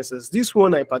experiences. This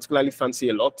one I particularly fancy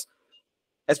a lot,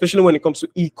 especially when it comes to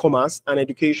e-commerce and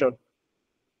education.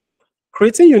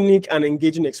 Creating unique and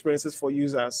engaging experiences for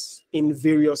users in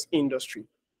various industries.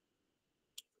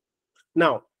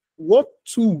 Now, what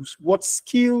tools, what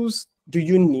skills do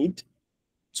you need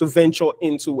to venture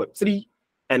into Web3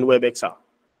 and WebXR?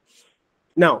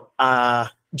 Now,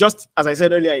 just as I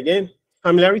said earlier again,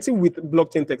 familiarity with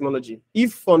blockchain technology.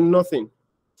 If for nothing,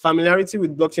 familiarity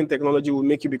with blockchain technology will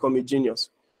make you become a genius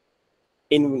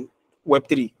in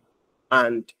Web3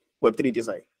 and Web3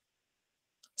 design.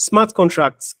 Smart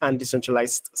contracts and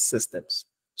decentralized systems.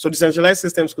 So decentralized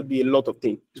systems could be a lot of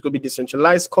things. It could be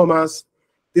decentralized commerce,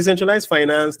 decentralized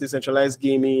finance, decentralized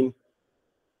gaming,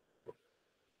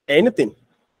 anything.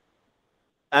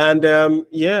 And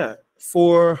yeah,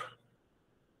 for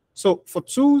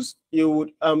tools, you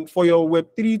would for your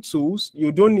Web3 tools,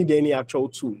 you don't need any actual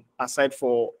tool aside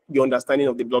for your understanding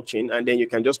of the blockchain, and then you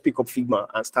can just pick up Figma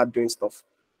and start doing stuff.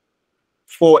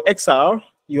 For XR,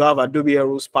 you have Adobe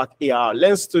Aero, Spark AR,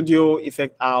 Lens Studio,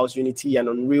 Effect House, Unity, and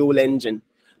Unreal Engine.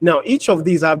 Now, each of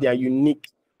these have their unique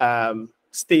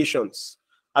stations.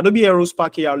 Adobe Aero,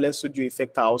 Spark AR, Lens Studio,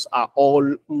 Effect House are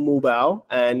all mobile,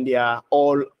 and they are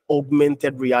all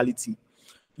augmented reality.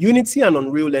 Unity and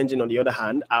Unreal Engine, on the other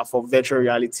hand, are for virtual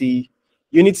reality.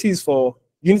 Unity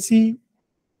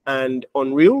and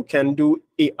Unreal can do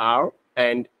AR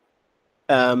and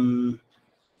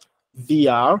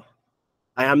VR.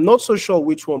 I am not so sure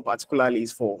which one particularly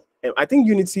is for. I think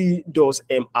Unity does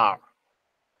MR,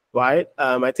 right?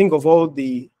 I think of all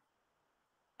the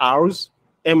R's,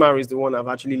 MR is the one I've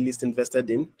actually least invested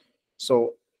in.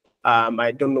 So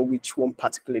I don't know which one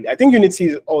particularly. I think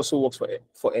Unity also works for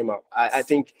MR. I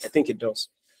think it does.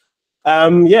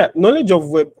 Yeah, knowledge of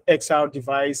WebXR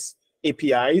device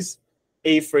APIs,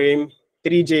 A-Frame,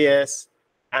 3JS,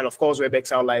 And of course,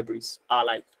 WebXR libraries are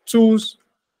like tools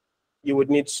you would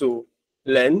need to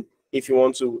learn if you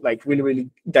want to like really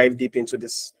dive deep into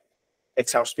this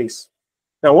XR space.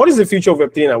 Now, what is the future of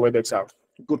Web3 and WebXR?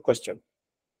 Good question.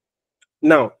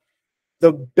 Now,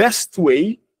 the best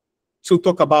way to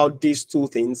talk about these two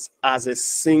things as a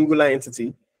singular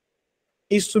entity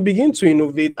is to begin to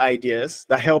innovate ideas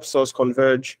that helps us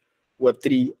converge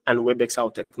Web3 and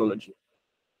WebXR technology.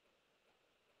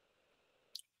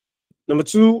 Number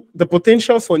two, the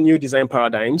potential for new design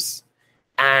paradigms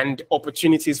and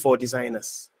opportunities for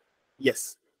designers.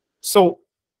 Yes. So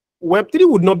Web3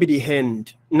 would not be the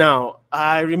end. Now,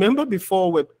 I remember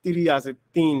before Web3 as a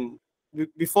thing,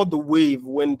 before the wave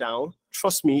went down,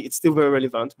 trust me, it's still very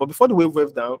relevant, but before the wave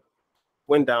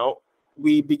went down,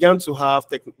 we began to have,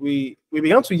 we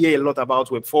began to hear a lot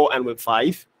about Web 4 and Web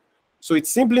 5. So it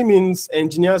simply means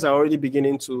engineers are already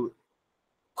beginning to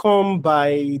come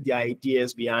by the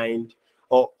ideas behind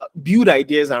or build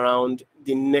ideas around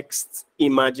the next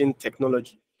emerging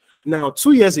technology. Now,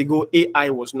 2 years ago, AI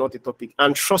was not a topic.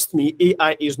 And trust me,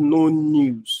 AI is no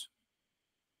news.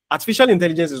 Artificial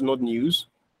intelligence is not news.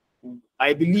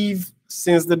 I believe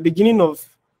since the beginning of,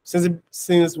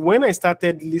 since when I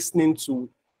started listening to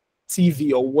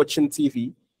TV or watching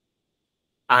TV,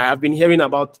 I have been hearing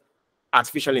about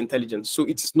artificial intelligence. So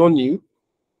it's not new.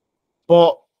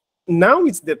 But now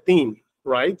it's the thing,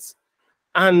 right?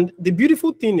 And the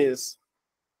beautiful thing is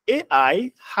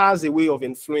AI has a way of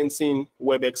influencing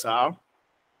WebXR.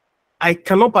 I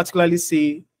cannot particularly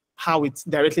say how it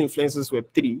directly influences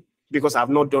Web3 because I've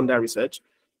not done that research.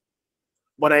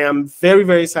 But I am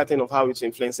very certain of how it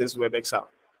influences WebXR.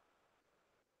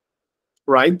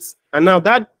 Right? And now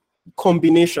that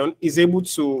combination is able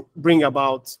to bring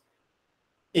about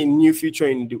a new feature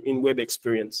in web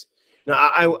experience.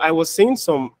 Now, I was saying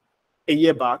a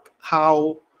year back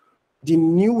how the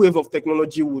new wave of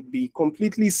technology would be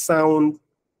completely sound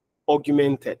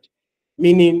augmented,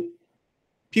 meaning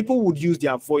people would use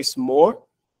their voice more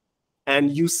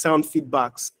and use sound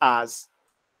feedbacks as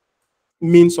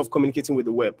means of communicating with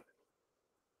the web.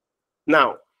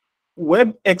 Now,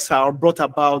 WebXR brought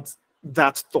about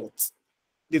that thought.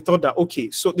 They thought that,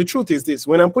 okay, so the truth is this,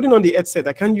 when I'm putting on the headset,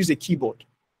 I can't use a keyboard.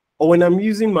 Or when I'm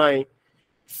using my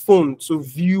phone to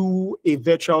view a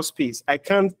virtual space, I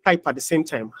can't type at the same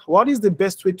time. What is the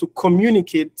best way to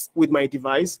communicate with my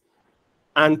device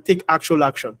and take actual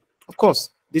action? Of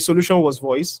course, the solution was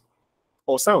voice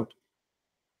or sound.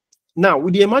 Now,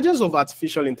 with the emergence of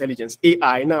artificial intelligence,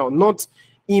 AI, now not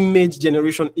image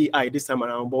generation AI this time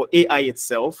around, but AI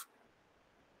itself,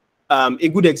 a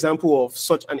good example of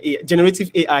such an AI,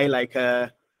 generative AI like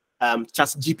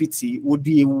ChatGPT would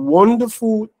be a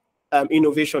wonderful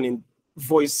innovation in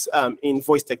voice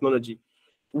technology,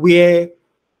 where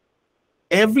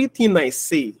everything I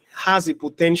say has a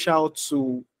potential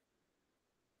to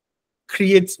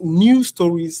create new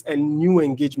stories and new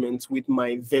engagements with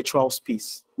my virtual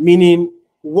space. Meaning,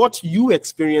 what you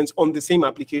experience on the same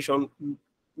application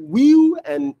will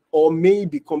and or may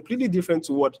be completely different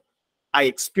to what I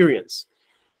experience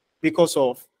because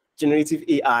of generative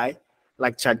AI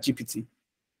like ChatGPT,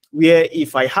 where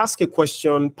if I ask a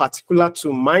question particular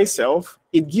to myself,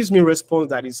 it gives me a response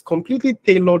that is completely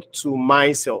tailored to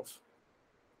myself.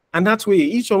 And that way,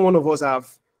 each and one of us have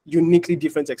uniquely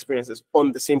different experiences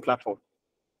on the same platform.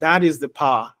 That is the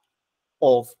power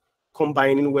of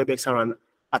combining WebXR and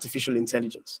artificial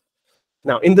intelligence.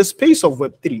 Now, in the space of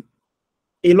Web3,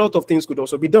 a lot of things could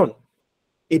also be done.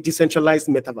 A decentralized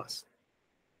metaverse.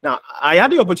 Now, I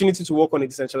had the opportunity to work on a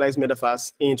decentralized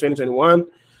metaverse in 2021,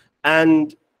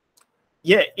 and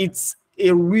yeah, it's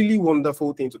a really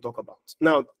wonderful thing to talk about.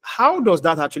 Now, how does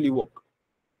that actually work?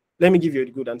 Let me give you a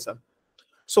good answer.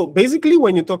 So basically,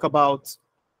 when you talk about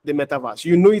the metaverse,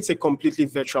 you know it's a completely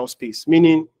virtual space,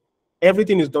 meaning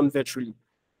everything is done virtually.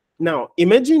 Now,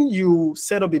 imagine you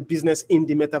set up a business in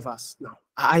the metaverse. Now,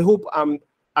 I hope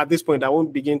at this point, I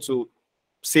won't begin to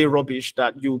say rubbish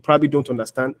that you probably don't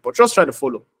understand, but just try to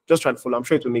follow. Just try to follow. I'm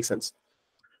sure it will make sense.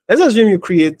 Let's assume you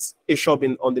create a shop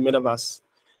on the metaverse,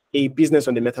 a business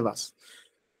on the metaverse.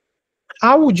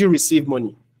 How would you receive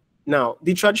money? Now,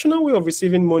 the traditional way of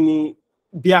receiving money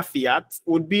via fiat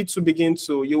would be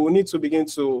you will need to begin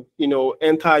to,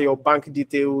 enter your bank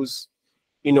details,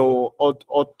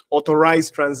 authorize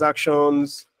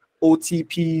transactions,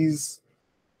 OTPs,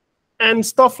 and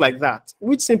stuff like that,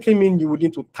 which simply means you would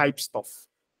need to type stuff,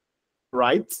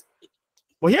 right?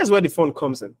 But here's where the fun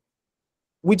comes in.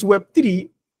 With Web3,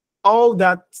 all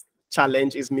that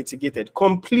challenge is mitigated,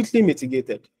 completely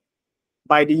mitigated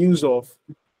by the use of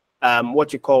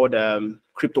what you call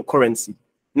cryptocurrency.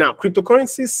 Now,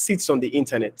 cryptocurrency sits on the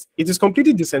internet. It is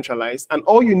completely decentralized, and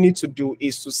all you need to do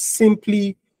is to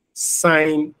simply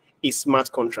sign a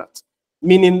smart contract,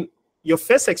 meaning your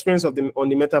first experience on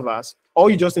the metaverse, all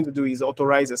you just need to do is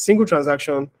authorize a single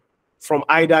transaction from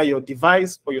either your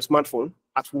device or your smartphone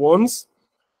at once,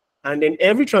 and then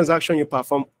every transaction you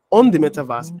perform on the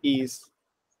metaverse is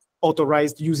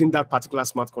authorized using that particular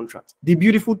smart contract. The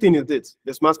beautiful thing is that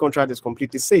the smart contract is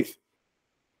completely safe.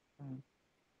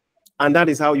 And that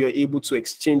is how you're able to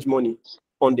exchange money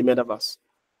on the metaverse.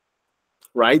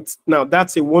 Right? Now,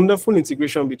 that's a wonderful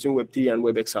integration between Web3 and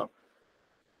WebXR.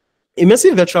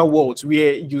 Immersive virtual worlds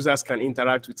where users can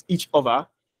interact with each other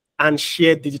and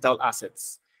share digital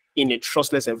assets in a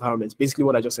trustless environment, basically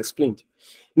what I just explained.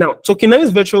 Now,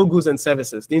 tokenized virtual goods and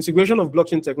services, the integration of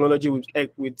blockchain technology with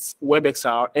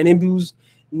WebXR enables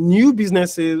new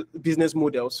business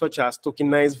models such as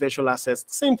tokenized virtual assets,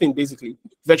 same thing basically,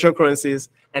 virtual currencies,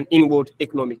 and inward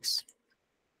economics.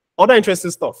 Other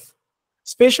interesting stuff,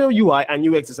 spatial UI and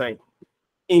UX design.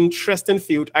 Interesting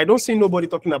field. I don't see nobody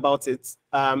talking about it.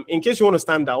 In case you want to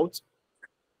stand out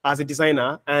as a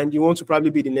designer and you want to probably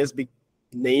be the next big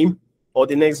name or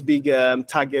the next big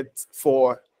target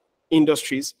for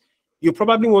industries, you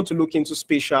probably want to look into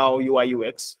spatial UI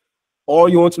UX, or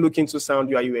you want to look into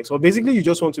sound UI UX, or basically you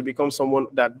just want to become someone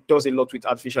that does a lot with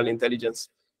artificial intelligence.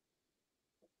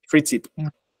 Free tip.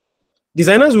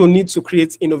 Designers will need to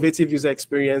create innovative user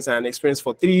experience and experience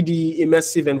for 3D,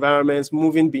 immersive environments,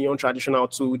 moving beyond traditional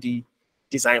 2D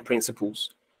design principles.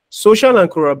 Social and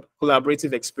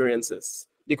collaborative experiences.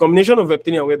 The combination of Web3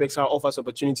 and WebXR offers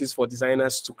opportunities for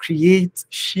designers to create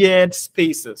shared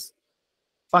spaces,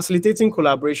 facilitating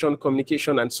collaboration,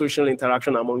 communication, and social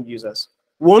interaction among users.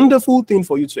 Wonderful thing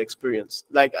for you to experience.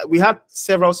 Like, we had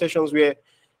several sessions where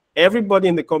everybody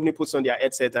in the company puts on their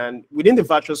headset, and within the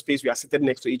virtual space, we are seated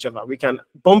next to each other. We can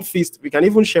bump fist. We can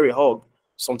even share a hug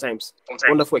sometimes.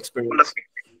 Wonderful experience.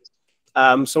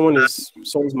 Someone's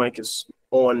mic is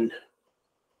on.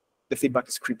 The feedback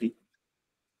is creepy.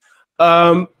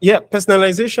 Yeah,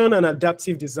 personalization and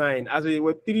adaptive design. As a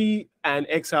Web3 and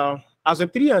XR, as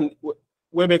Web3 and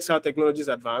WebXR technologies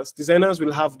advance, designers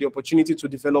will have the opportunity to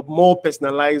develop more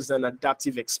personalized and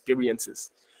adaptive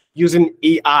experiences using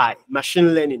AI,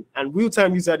 machine learning, and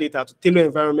real-time user data to tailor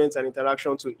environments and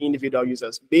interaction to individual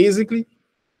users. Basically,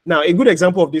 now a good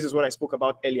example of this is what I spoke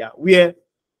about earlier, where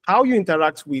how you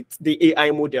interact with the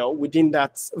AI model within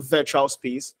that virtual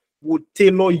space would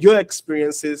tailor your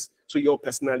experiences to your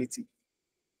personality.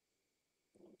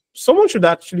 Someone should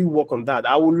actually work on that.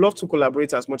 I would love to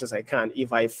collaborate as much as I can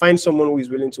if I find someone who is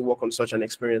willing to work on such an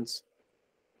experience.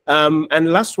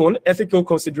 And last one, ethical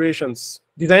considerations.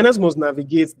 Designers must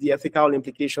navigate the ethical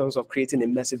implications of creating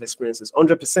immersive experiences,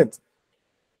 100%,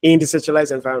 in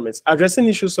decentralized environments. Addressing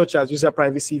issues such as user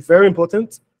privacy, very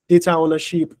important, data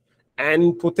ownership,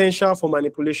 and potential for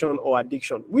manipulation or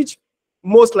addiction, which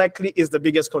most likely is the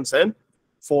biggest concern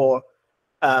for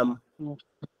the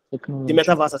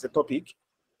metaverse as a topic,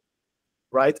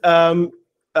 right? Nubi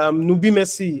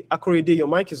Messi, Akorede, your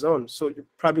mic is on, so you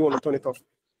probably want to turn it off.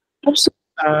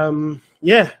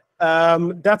 Yeah,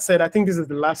 that said, I think this is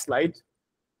the last slide.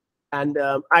 And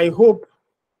I hope,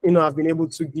 I've been able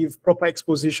to give proper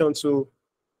exposition to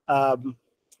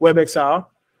WebXR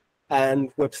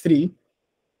and Web3.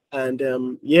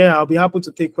 And yeah, I'll be happy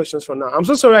to take questions from now. I'm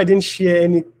so sorry I didn't share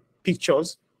any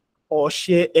pictures or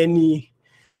share anything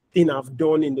I've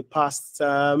done in the past.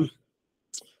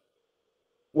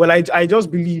 Well, I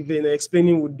just believe in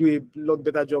explaining would do a lot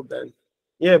better job than,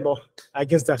 yeah, but I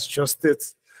guess that's just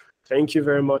it. Thank you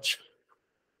very much.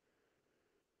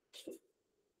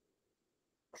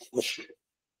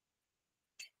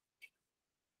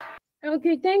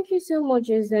 Okay, thank you so much,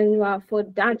 Ezenwa, for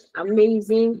that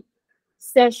amazing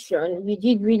session. You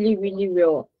did really, really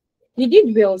well. You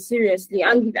did well, seriously.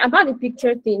 And about the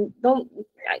picture thing,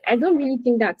 I don't really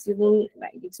think that's even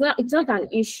like it's not an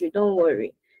issue. Don't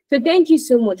worry. So thank you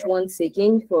so much once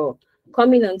again for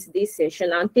coming on to this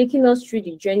session and taking us through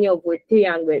the journey of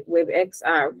Web3 and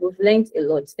WebXR. We've learned a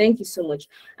lot. Thank you so much.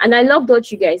 And I love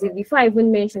what you guys did. Before I even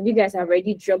mentioned, you guys have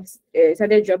already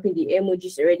started dropping the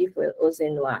emojis already for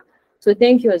Ozenwa. So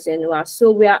thank you, Ozenwa.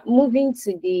 So we'll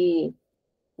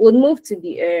move to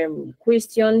the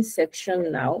question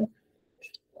section now.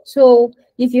 So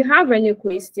if you have any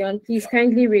question, please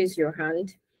kindly raise your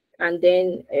hand, and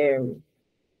then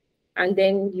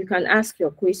you can ask your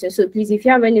question. So please, if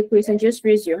you have any question, just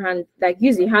raise your hand, like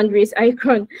use the hand raise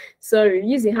icon. Sorry,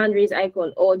 use the hand raise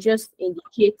icon, or just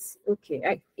indicate,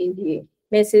 okay, in the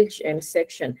message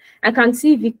section. I can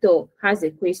see Victor has a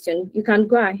question. You can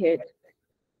go ahead.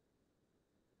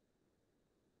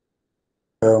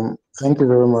 Thank you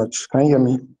very much. Can you hear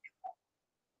me?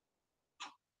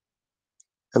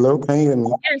 Hello, can you hear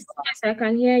me? Yes, yes, I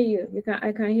can hear you.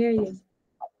 I can hear you.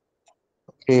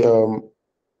 Okay,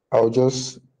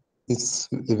 it's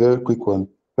a very quick one.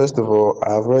 First of all,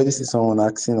 I've already seen someone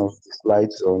asking of the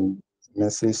slides on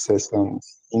message session,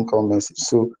 income message.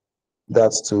 So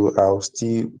that's too, I'll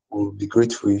still will be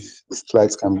grateful if the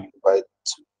slides can be provided.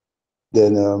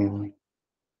 Then,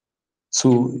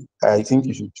 so I think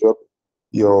you should drop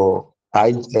your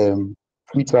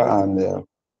Twitter and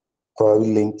probably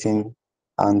LinkedIn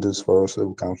handles for us so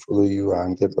we can follow you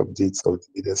and get updates of the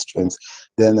latest trends.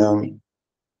 Then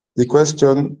the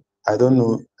question, I don't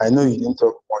know, I know you didn't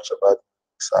talk much about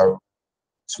XR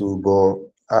too, but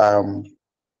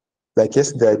like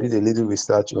yesterday I did a little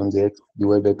research on the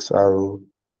web XR.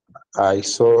 I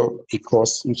saw a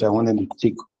course which I wanted to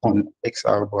take on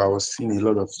XR, but I was seeing a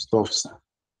lot of stuff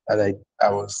that I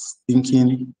was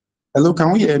thinking, hello,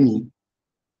 can we hear me?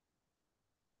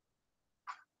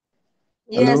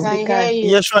 Yes, Hello? I hear you.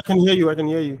 Yeah, sure, I can hear you. I can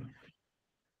hear you.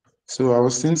 So I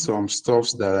was seeing some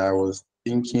stuffs that I was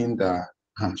thinking that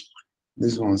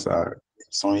these ones are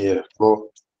some here. But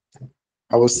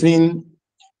I was seeing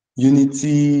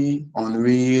Unity,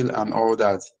 Unreal, and all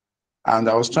that. And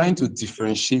I was trying to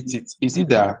differentiate it. Is it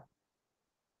that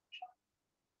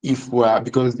if we're,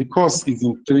 because the course is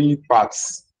in 3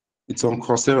 parts, it's on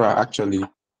Coursera actually,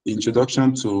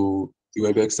 introduction to the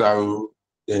WebXR,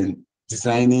 then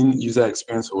designing user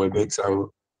experience for WebXR,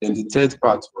 then the third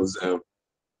part was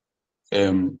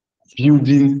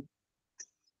building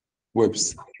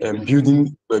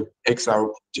building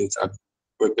WebXR projects and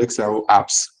WebXR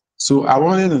apps. So I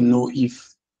wanted to know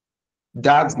if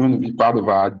that's going to be part of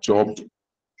our job,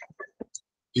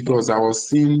 because I was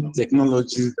seeing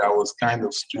technologies that was kind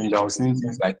of strange. I was seeing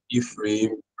things like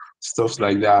iframe, stuff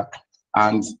like that.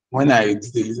 And when I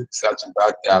did a little research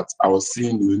about that, I was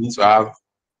seeing we need to have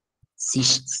C++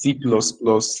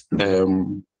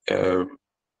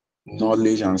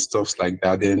 knowledge and stuff like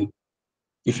that. Then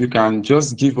if you can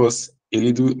just give us a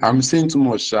little, I'm saying too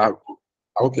much, Sha. I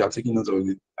hope you are taking note of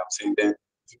it. I'm saying then,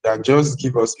 if you can just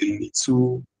give us a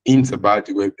little hint about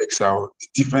the WebXR, the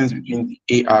difference between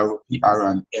the AR, PR,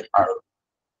 and MR,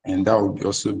 and that would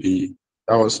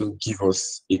that also give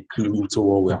us a clue into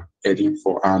what we are heading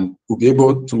for, and we'll be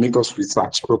able to make us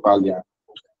research properly. And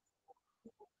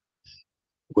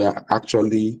we are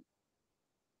actually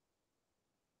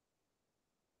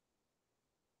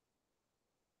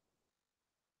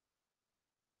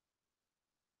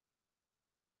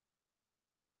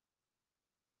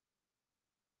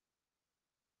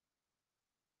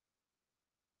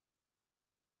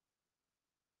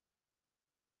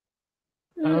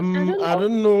I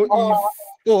don't know if.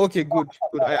 Oh, okay, good,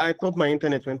 good. I thought my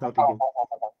internet went out again.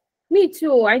 Me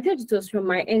too. I thought it was from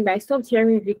my end, but I stopped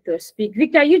hearing Victor speak.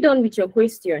 Victor, are you done with your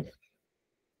question?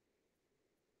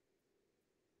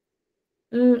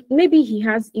 Maybe he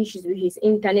has issues with his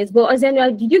internet, but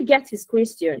Ozenwell, did you get his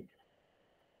question?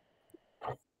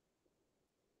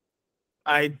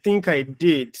 I think I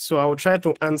did. So I will try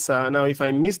to answer. Now, if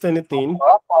I missed anything,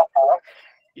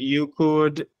 you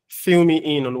could fill me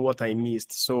in on what I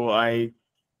missed. So I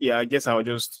guess I'll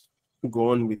just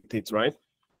go on with it, right?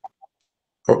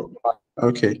 oh,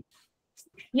 okay.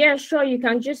 Yeah, sure. You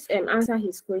can just answer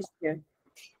his question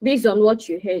based on what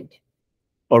you heard.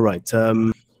 All right.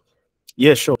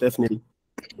 Yeah, sure, definitely.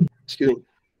 Excuse me.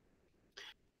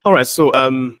 All right. So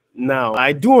now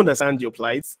I do understand your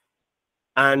plight,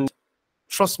 and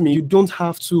trust me, you don't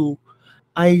have to.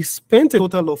 I spent a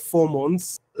total of 4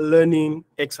 months learning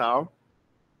XR.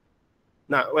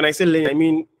 Now, when I say learning, I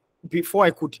mean before I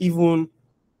could even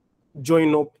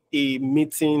join up a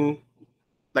meeting,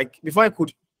 like before I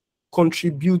could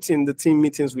contribute in the team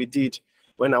meetings we did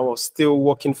when I was still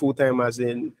working full time as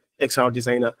an XR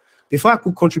designer. Before I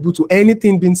could contribute to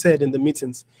anything being said in the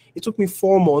meetings, it took me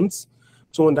 4 months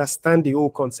to understand the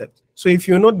whole concept. So if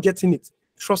you're not getting it,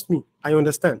 trust me, I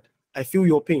understand. I feel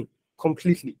your pain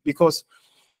completely, because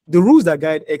the rules that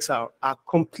guide XR are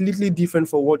completely different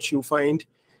from what you find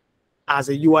as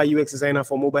a UI UX designer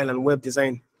for mobile and web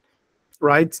design,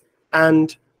 right?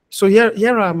 And so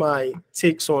here are my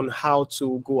takes on how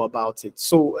to go about it.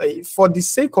 So for the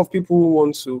sake of people who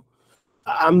want to,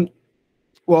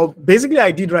 well, basically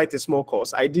I did write a small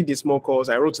course. I did a small course.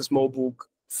 I wrote a small book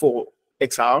for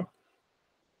XR.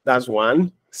 That's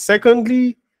one.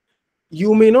 Secondly,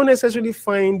 you may not necessarily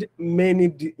find many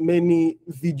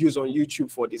videos on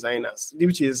YouTube for designers,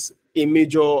 which is a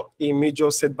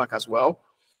major setback as well.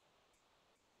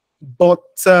 But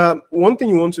one thing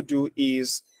you want to do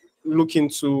is look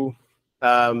into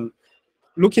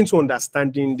look into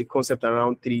understanding the concept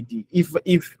around 3D.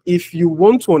 If you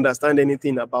want to understand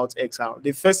anything about XR,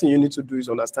 the first thing you need to do is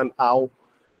understand how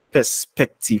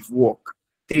perspective work,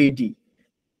 3D,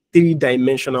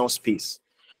 three-dimensional space.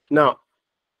 Now,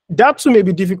 that too may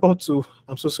be difficult to,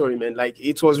 I'm so sorry, man. Like,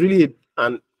 it was really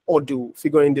an ordeal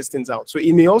figuring these things out. So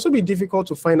it may also be difficult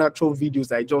to find actual videos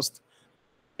that just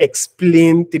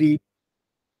explain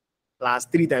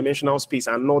three-dimensional space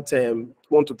and not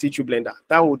want to teach you Blender.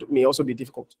 That may also be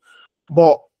difficult.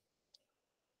 But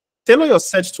tailor your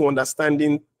search to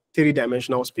understanding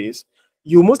three-dimensional space.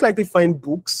 You most likely find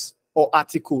books or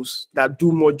articles that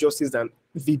do more justice than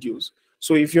videos.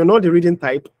 So if you're not the reading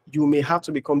type, you may have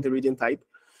to become the reading type.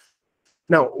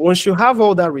 Now, once you have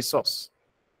all that resource,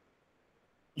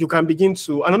 you can begin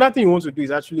to, another thing you want to do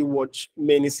is actually watch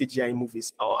many CGI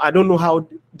movies. I don't know how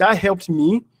that helped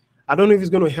me. I don't know if it's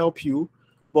going to help you,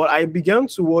 but I began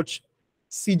to watch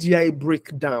CGI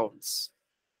breakdowns.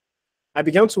 I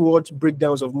began to watch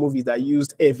breakdowns of movies that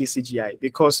used heavy CGI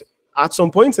because at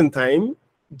some point in time,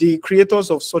 the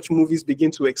creators of such movies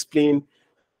begin to explain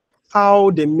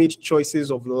how they made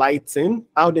choices of lighting,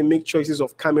 how they make choices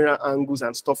of camera angles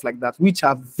and stuff like that, which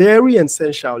are very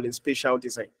essential in spatial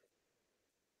design.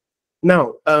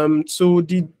 Now, so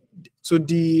the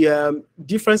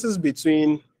differences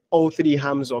between all three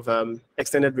arms of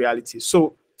extended reality.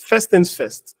 So first things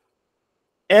first,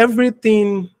 every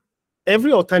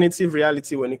alternative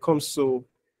reality when it comes to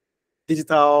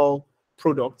digital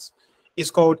products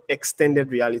is called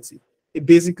extended reality. It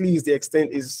basically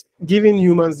is giving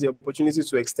humans the opportunity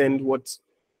to extend what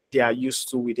they are used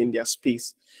to within their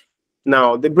space.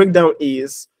 Now, the breakdown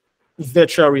is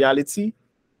virtual reality,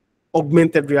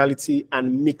 augmented reality,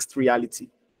 and mixed reality.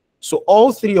 So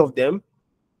all three of them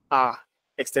are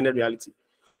extended reality.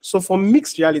 So for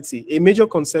mixed reality, a major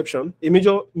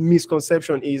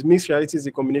misconception is mixed reality is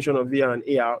a combination of VR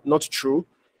and AR. Not true.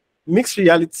 Mixed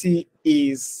reality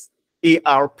is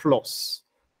AR plus.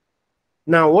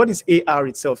 Now, what is AR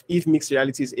itself if mixed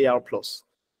reality is AR plus?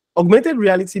 Augmented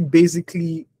reality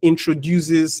basically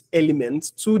introduces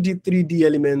elements, 2D, 3D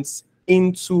elements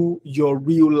into your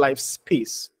real life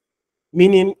space.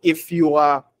 Meaning, if you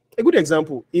are, a good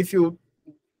example, if you're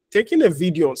taking a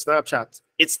video on Snapchat,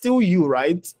 it's still you,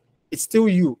 right? It's still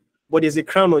you, but there's a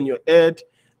crown on your head,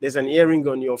 there's an earring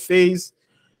on your face,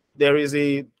 there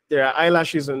are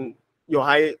eyelashes on your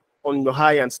eye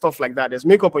and stuff like that. There's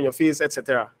makeup on your face,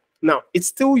 etc. Now, it's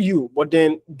still you, but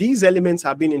then these elements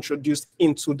have been introduced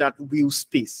into that real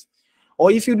space.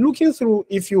 Or if you're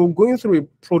going through a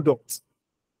product,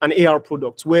 an AR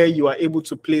product, where you are able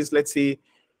to place, let's say,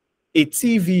 a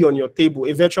TV on your table,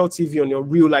 a virtual TV on your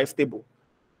real life table.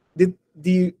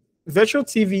 The virtual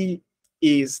TV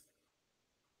is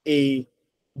a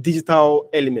digital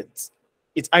element.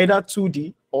 It's either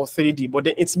 2D or 3D, but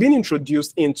then it's been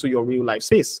introduced into your real life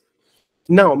space.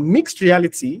 Now, mixed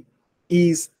reality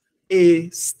is a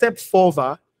step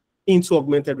further into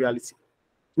augmented reality.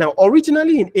 Now,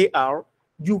 originally in AR,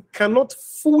 you cannot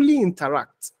fully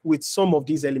interact with some of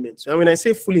these elements. And when I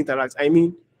say fully interact, I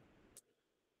mean,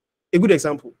 a good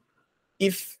example,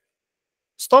 if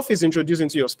stuff is introduced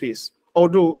into your space,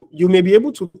 although you may be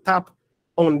able to tap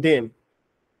on them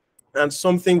and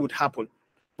something would happen,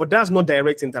 but that's not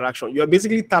direct interaction. You're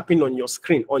basically tapping on your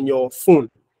screen, on your phone.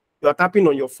 You're tapping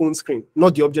on your phone screen,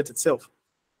 not the object itself.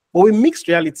 But with mixed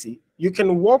reality, you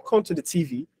can walk onto the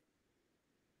TV,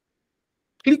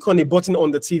 click on a button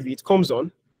on the TV, it comes on.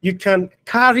 You can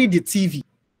carry the TV.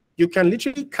 You can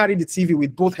literally carry the TV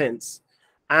with both hands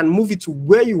and move it to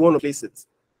where you want to place it.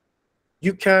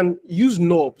 You can use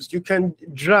knobs, you can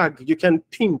drag, you can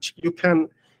pinch, you can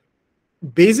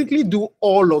basically do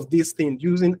all of these things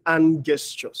using hand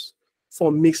gestures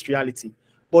for mixed reality.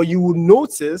 But you will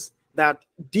notice that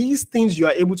these things you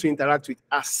are able to interact with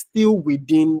are still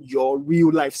within your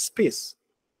real life space.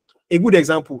 A good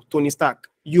example, Tony Stark.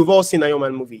 You've all seen Iron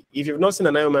Man movie. If you've not seen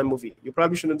an Iron Man movie, you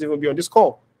probably shouldn't even be on this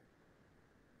call.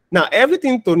 Now,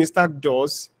 everything Tony Stark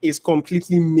does is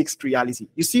completely mixed reality.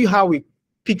 You see how he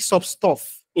picks up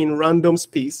stuff in random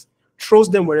space, throws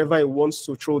them wherever he wants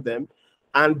to throw them,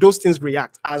 and those things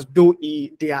react as though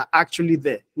they are actually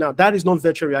there. Now, that is not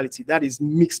virtual reality. That is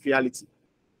mixed reality.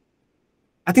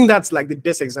 I think that's like the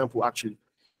best example, actually.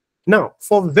 Now,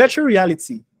 for virtual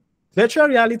reality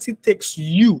takes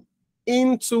you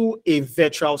into a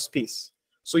virtual space.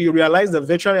 So you realize that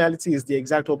virtual reality is the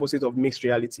exact opposite of mixed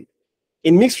reality.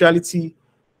 In mixed reality,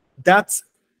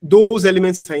 those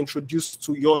elements are introduced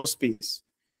to your space.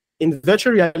 In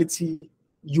virtual reality,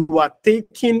 you are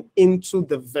taken into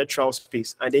the virtual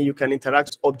space, and then you can interact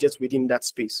with objects within that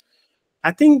space.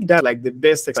 I think that's like the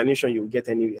best explanation you'll get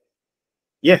anywhere.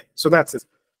 yeah, so that's it.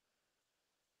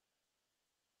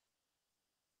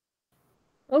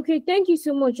 Okay, thank you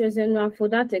so much, Ezenwa, for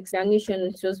that explanation.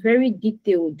 It was very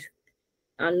detailed.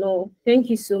 And no, thank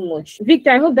you so much.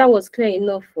 Victor, I hope that was clear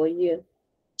enough for you.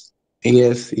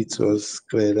 Yes, it was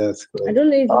clear that. I don't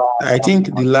know if I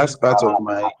think the last part of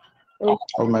my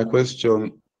okay.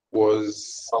 question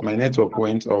was my network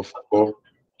went off. But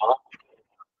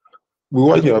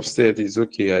what you have said is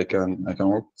okay. I can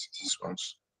work with these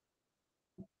ones.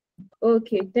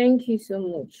 Okay, thank you so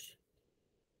much.